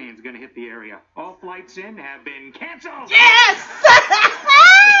 Hurricane's gonna hit the area. All flights in have been canceled. Yes!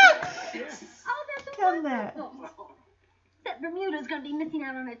 Oh, that's Tell that. wonderful. That Bermuda's going to be missing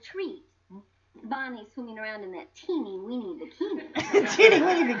out on a treat. Bonnie's swimming around in that teeny-weeny bikini.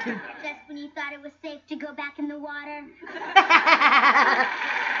 Teeny-weeny bikini. Just when you thought it was safe to go back in the water.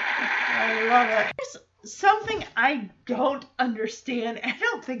 I love it. There's something I don't understand. I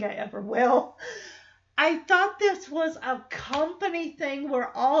don't think I ever will. I thought this was a company thing where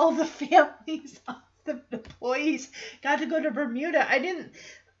all the families of the employees got to go to Bermuda. I don't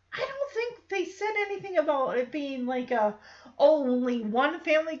think they said anything about it being like only one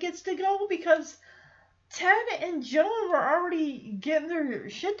family gets to go, because Ted and Joan were already getting their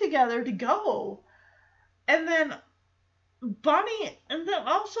shit together to go. And then Bonnie and them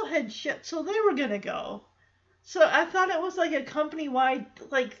also had shit, so they were gonna go. So I thought it was like a company-wide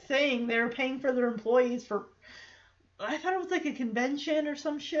like thing. They were paying for their employees for... I thought it was like a convention or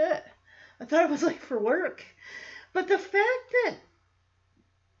some shit. I thought it was like for work. But the fact that...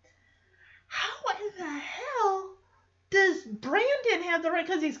 How in the hell does Brandon have the right,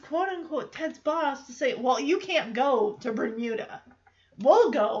 because he's quote-unquote Ted's boss, to say, well, you can't go to Bermuda.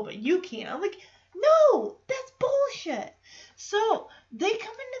 We'll go, but you can't. I'm like, no, that's bullshit. So they come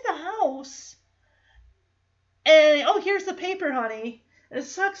into the house, and, oh, here's the paper, honey. And it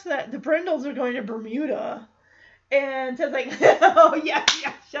sucks that the Brindles are going to Bermuda. And Ted's like, oh,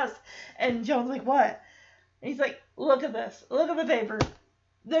 yes. And Joan's like, what? And he's like, look at this. Look at the paper.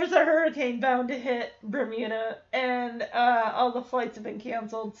 There's a hurricane bound to hit Bermuda, and all the flights have been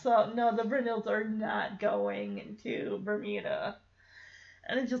canceled. So, no, the Brindles are not going to Bermuda.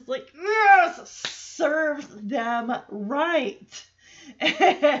 And it's just like, yes, serves them right.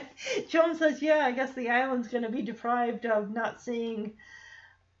 And Joan says, yeah, I guess the island's going to be deprived of not seeing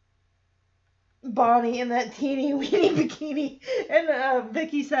Bonnie in that teeny weeny bikini. And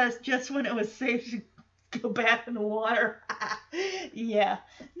Vicky says, just when it was safe to go back in the water. Yeah.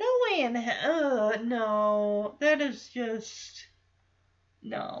 No way in hell. No. That is just...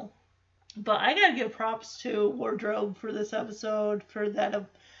 No. But I gotta give props to wardrobe for this episode, for that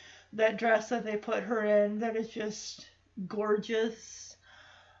dress that they put her in. That is just gorgeous.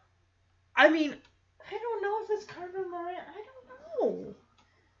 I mean, I don't know if it's Carmen Maria. I don't know.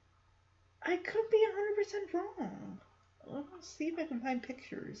 I could be 100% wrong. Let's see if I can find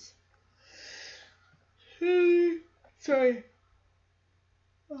pictures. Sorry.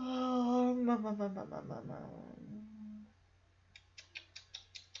 You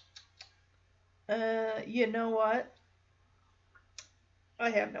know what?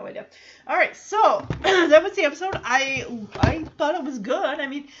 I have no idea. Alright, so that was the episode. I thought it was good. I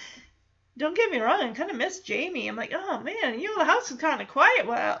mean, don't get me wrong, I kind of miss Jamie. I'm like, oh man, the house is kind of quiet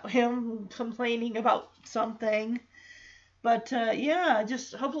without him complaining about something. But yeah,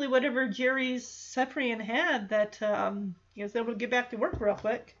 just hopefully whatever Jerry's Cyprian had, that he was able to get back to work real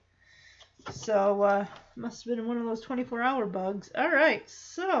quick. So must have been one of those 24-hour bugs. Alright,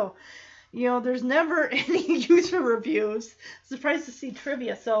 so there's never any user reviews. Surprised to see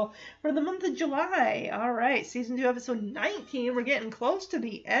trivia. So for the month of July, all right, season 2, episode 19, we're getting close to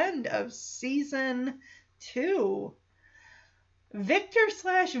the end of season 2.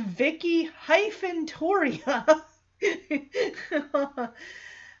 Victor/Vicky-Toria.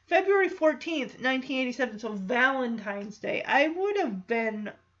 February 14th, 1987, so Valentine's Day. I would have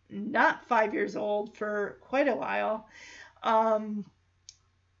been not 5 years old for quite a while.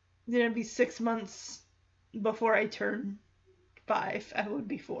 It'd be 6 months before I turn 5. I would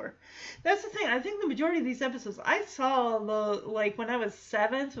be 4. That's the thing. I think the majority of these episodes I saw when I was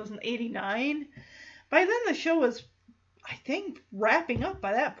 7, so it was in 89. By then the show was, I think, wrapping up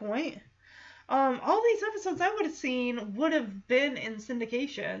by that point. All these episodes I would have seen would have been in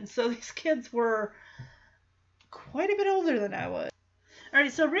syndication, so these kids were quite a bit older than I was.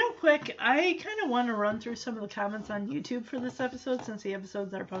 Alright, so real quick, I kind of want to run through some of the comments on YouTube for this episode, since the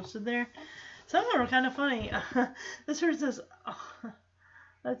episodes are posted there. Some of them are kind of funny. This one says,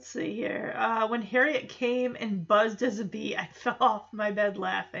 let's see here. When Harriet came and buzzed as a bee, I fell off my bed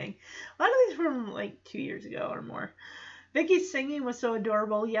laughing. A lot of these were from like 2 years ago or more. Vicky's singing was so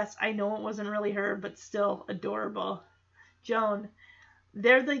adorable. Yes, I know it wasn't really her, but still adorable. Joan,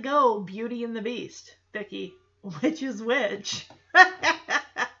 there they go, Beauty and the Beast. Vicky, which is which?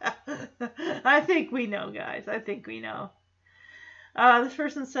 I think we know, guys. I think we know. This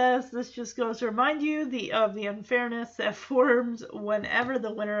person says, this just goes to remind you of the unfairness that forms whenever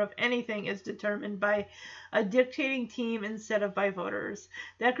the winner of anything is determined by a dictating team instead of by voters.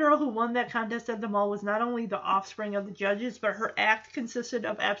 That girl who won that contest at the mall was not only the offspring of the judges, but her act consisted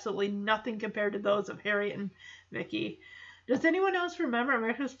of absolutely nothing compared to those of Harriet and Vicky. Does anyone else remember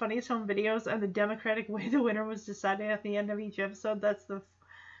America's Funniest Home Videos and the democratic way the winner was decided at the end of each episode? That's the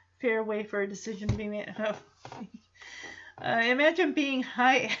fair way for a decision to be made. Imagine being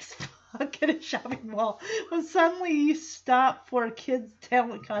high as fuck at a shopping mall when suddenly you stop for a kids'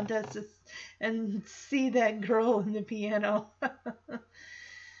 talent contest and see that girl in the piano.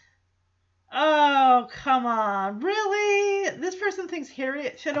 Oh, come on. Really? This person thinks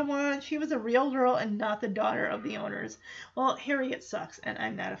Harriet should have won. She was a real girl and not the daughter of the owners. Well, Harriet sucks, and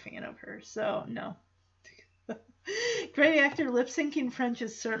I'm not a fan of her, so no. Great actor lip-syncing French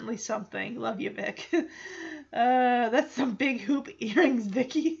is certainly something. Love you, Vic. That's some big hoop earrings,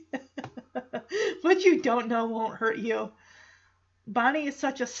 Vicky. What you don't know won't hurt you. Bonnie is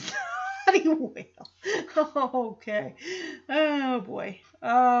such a snotty whale. Okay. Oh, boy.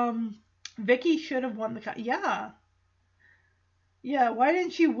 Vicky should have won the contest. Yeah, why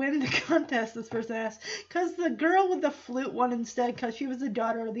didn't she win the contest, this person asked. Because the girl with the flute won instead, because she was the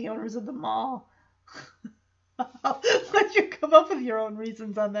daughter of the owners of the mall. Why'd you come up with your own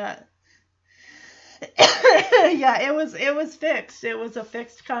reasons on that? Yeah, it was fixed. It was a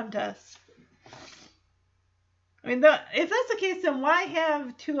fixed contest. I mean, if that's the case, then why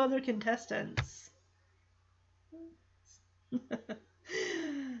have 2 other contestants?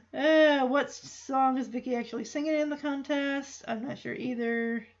 What song is Vicky actually singing in the contest? I'm not sure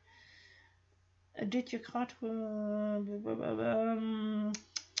either. Aditya Katwa.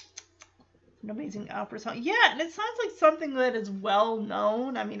 No amazing opera song. Yeah, and it sounds like something that is well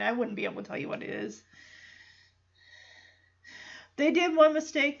known. I mean, I wouldn't be able to tell you what it is. They did one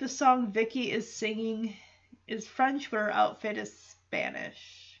mistake. The song Vicky is singing is French, but her outfit is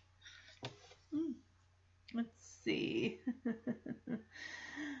Spanish. Let's see.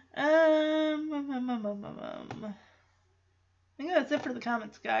 I think that's it for the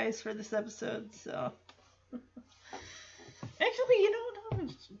comments, guys, for this episode. So, actually, you know, I'm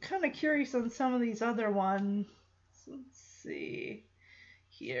kind of curious on some of these other ones. Let's see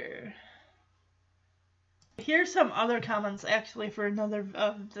here. Here's some other comments, actually, for another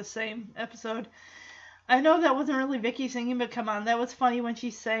of the same episode. I know that wasn't really Vicky singing, but come on, that was funny when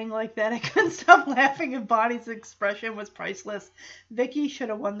she sang like that. I couldn't stop laughing, and Bonnie's expression was priceless. Vicky should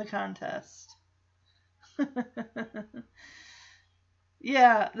have won the contest.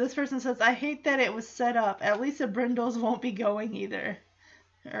 Yeah, this person says, I hate that it was set up. At least the Brindles won't be going either.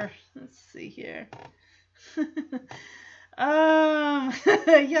 Or, let's see here.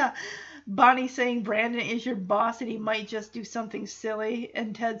 Yeah. Bonnie saying Brandon is your boss and he might just do something silly.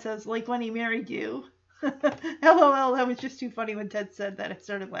 And Ted says, like when he married you. LOL, that was just too funny when Ted said that. I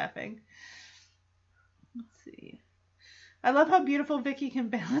started laughing. Let's see. I love how beautiful Vicky can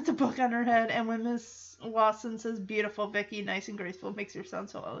balance a book on her head. And when Miss Lawson says beautiful Vicky, nice and graceful, makes her sound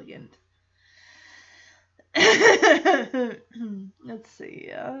so elegant. Let's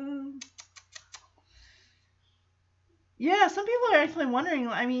see. Yeah, some people are actually wondering,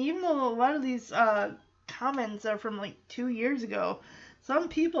 I mean, even though a lot of these comments are from like 2 years ago, some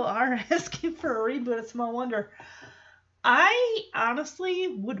people are asking for a reboot of Small Wonder. I honestly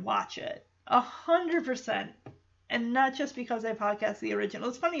would watch it 100%, and not just because I podcast the original.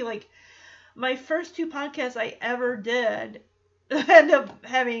 It's funny, like, my first 2 podcasts I ever did end up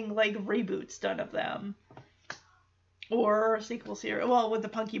having like reboots done of them. Or sequel series, well, with the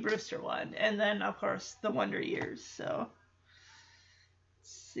Punky Brewster one, and then, of course, the Wonder Years, so. Let's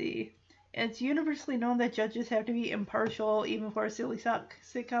see. It's universally known that judges have to be impartial, even for a silly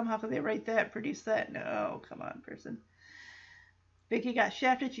sitcom. How can they write that, produce that? No, come on, person. Vicky got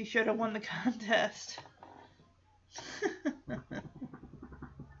shafted, she should have won the contest. Let's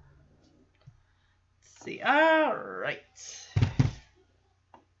see, alright.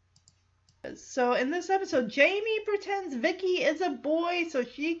 So in this episode, Jamie pretends Vicky is a boy so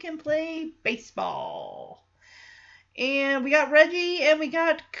she can play baseball. And we got Reggie and we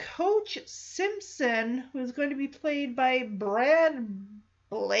got Coach Simpson, who's going to be played by Brad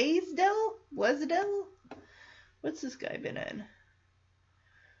Blaisdell? What's this guy been in?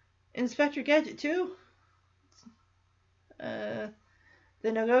 Inspector Gadget 2? The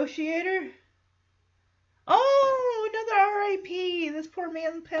Negotiator? Oh, another R.I.P. This poor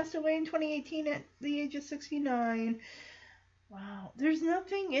man passed away in 2018 at the age of 69. Wow, there's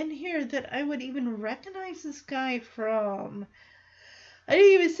nothing in here that I would even recognize this guy from. I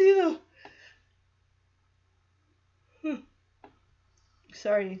didn't even see the...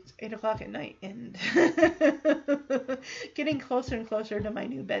 Sorry, it's 8 o'clock at night and getting closer and closer to my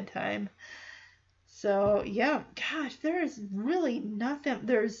new bedtime. So, yeah, gosh, there is really nothing.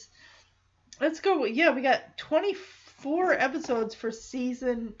 Let's go. Yeah, we got 24 episodes for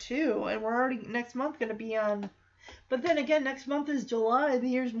season 2, and we're already next month going to be on. But then again, next month is July. The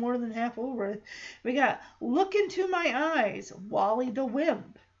year's more than half over. We got Look Into My Eyes, Wally the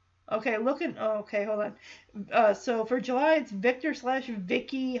Wimp. Okay, hold on. So for July, it's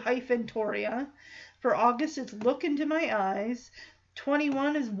Victor/Vicky-Toria. For August, it's Look Into My Eyes.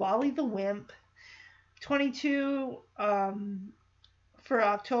 21 is Wally the Wimp. 22, for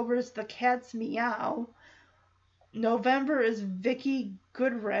October is The Cat's Meow. November is Vicky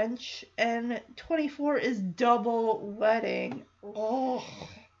Goodwrench. And 24 is Double Wedding. Oh,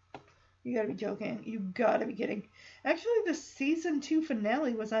 you gotta be joking. You gotta be kidding. Actually, the season 2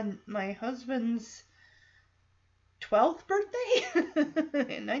 finale was on my husband's 12th birthday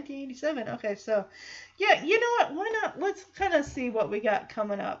in 1987. Okay, so, yeah, you know what? Why not? Let's kind of see what we got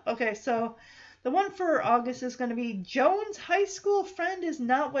coming up. Okay, so the one for August is going to be Joan's high school friend is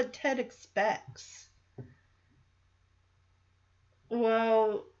not what Ted expects.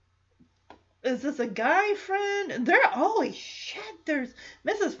 Well, is this a guy friend? Holy shit, there's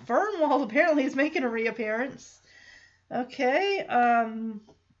Mrs. Fernwald apparently is making a reappearance. Okay,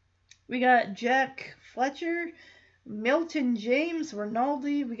 we got Jack Fletcher, Milton James,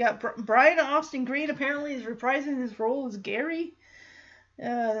 Rinaldi. We got Brian Austin Green apparently is reprising his role as Gary.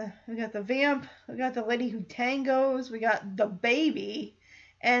 We got the vamp. We got the lady who tangos. We got the baby.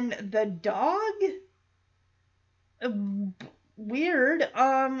 And the dog? Weird.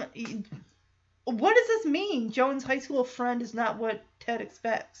 What does this mean? Joan's high school friend is not what Ted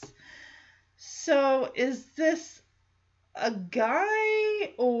expects. So is this a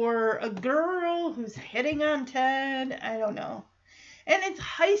guy or a girl who's hitting on Ted? I don't know. And it's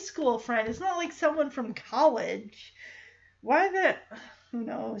high school friend. It's not like someone from college. Why the... Who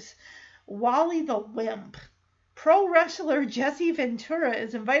knows? Wally the Wimp. Pro wrestler Jesse Ventura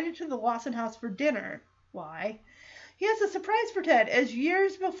is invited to the Lawson house for dinner. Why? He has a surprise for Ted, as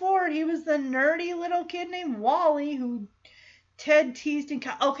years before he was the nerdy little kid named Wally who Ted teased in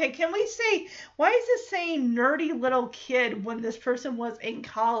okay, can we say, why is this saying nerdy little kid when this person was in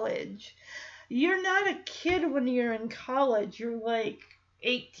college? You're not a kid when you're in college. You're like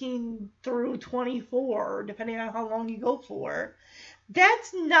 18 through 24, depending on how long you go for.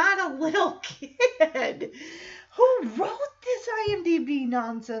 That's not a little kid. Who wrote this IMDb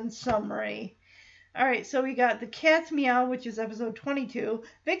nonsense summary? All right, so we got The Cat's Meow, which is episode 22.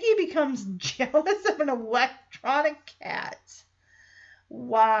 Vicky becomes jealous of an electronic cat.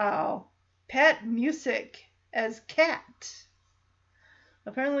 Wow. Pat Music as Cat.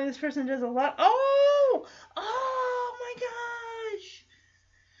 Apparently this person does a lot. Oh my gosh.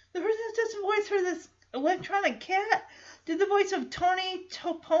 The person that does the voice for this electronic cat did the voice of Tony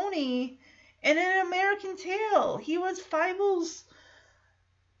Toponi in An American Tail. He was Feibel's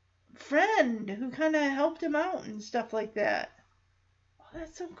friend who kind of helped him out and stuff like that. Oh,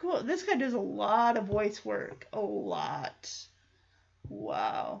 that's so cool. This guy does a lot of voice work. A lot.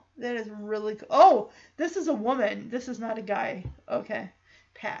 Wow. That is really cool. Oh, this is a woman. This is not a guy. Okay.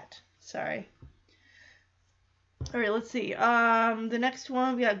 Pat. Sorry. All right, let's see. The next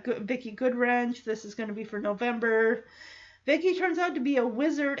one, we got Vicky Goodwrench. This is going to be for November. Vicky turns out to be a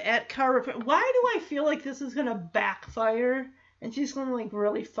wizard at car repair. Why do I feel like this is going to backfire? And she's going to, like,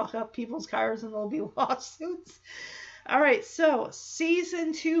 really fuck up people's cars and there'll be lawsuits. All right, so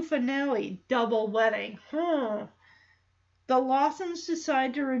season 2 finale, double wedding. The Lawsons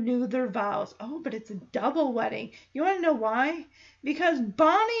decide to renew their vows. Oh, but it's a double wedding. You want to know why? Because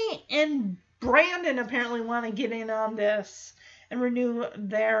Bonnie and Brandon apparently want to get in on this and renew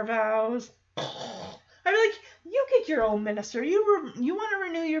their vows. I'm like, you get your own minister. You want to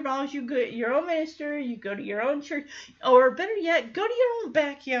renew your vows, you get your own minister, you go to your own church, or better yet, go to your own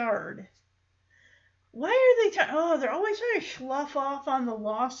backyard. Why are they they're always trying to slough off on the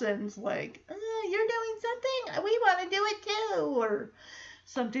Lawsons, like, you're doing something, we want to do it too, or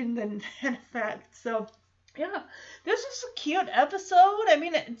something to that effect. So, yeah, this is a cute episode. I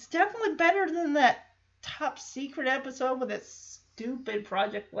mean, it's definitely better than that Top Secret episode with that stupid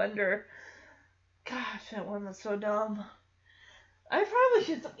Project Blender. Gosh, that one was so dumb. I probably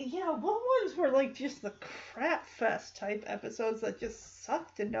should, what ones were like just the crap fest type episodes that just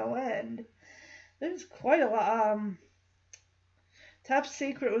sucked to no end? There's quite a lot. Top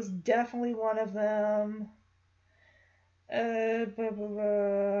Secret was definitely one of them.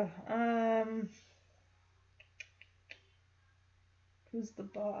 Who's the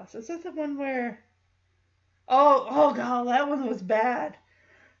boss? Is that the one where... Oh god, that one was bad.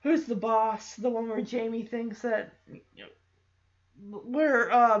 Who's the boss? The one where Jamie thinks that... where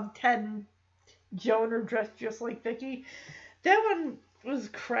Ted and Joan are dressed just like Vicky. That one was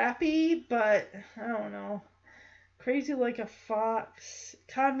crappy, but I don't know. Crazy Like a Fox.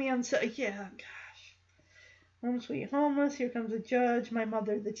 Con Me on... Yeah, gosh. Home Sweet Homeless. Here Comes a Judge. My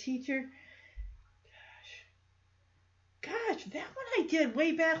Mother the Teacher. Gosh, that one I did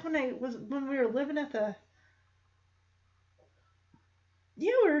way back when we were living at the...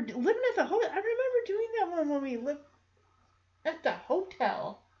 Yeah, we were living at the hotel. I remember doing that one when we lived at the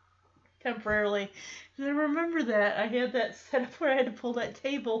hotel temporarily. And I remember that. I had that set up where I had to pull that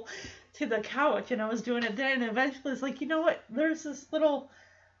table to the couch, and I was doing it there, and eventually it's like, you know what? There's this little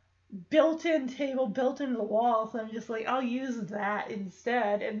built-in table built into the wall, so I'm just like, I'll use that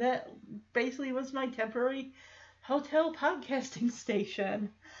instead. And that basically was my temporary hotel podcasting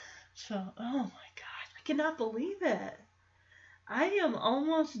station. So, oh my gosh, I cannot believe it. I am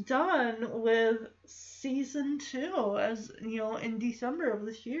almost done with season 2, as you know, in December of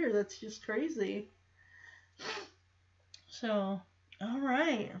this year. That's just crazy. So, all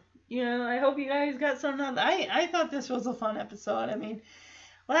right. I hope you guys got something out. I thought this was a fun episode. I mean,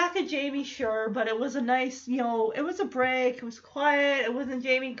 lack of Jamie, sure, but it was a nice, it was a break. It was quiet. It wasn't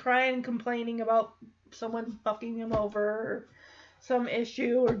Jamie crying and complaining about someone fucking him over, or some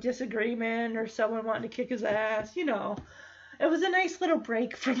issue or disagreement, or someone wanting to kick his ass. It was a nice little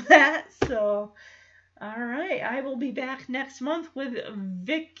break from that. So, all right. I will be back next month with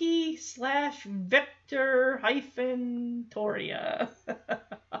Vicky/Victor-Toria.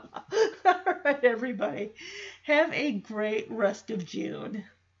 All right, everybody. Have a great rest of June.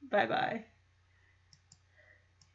 Bye-bye.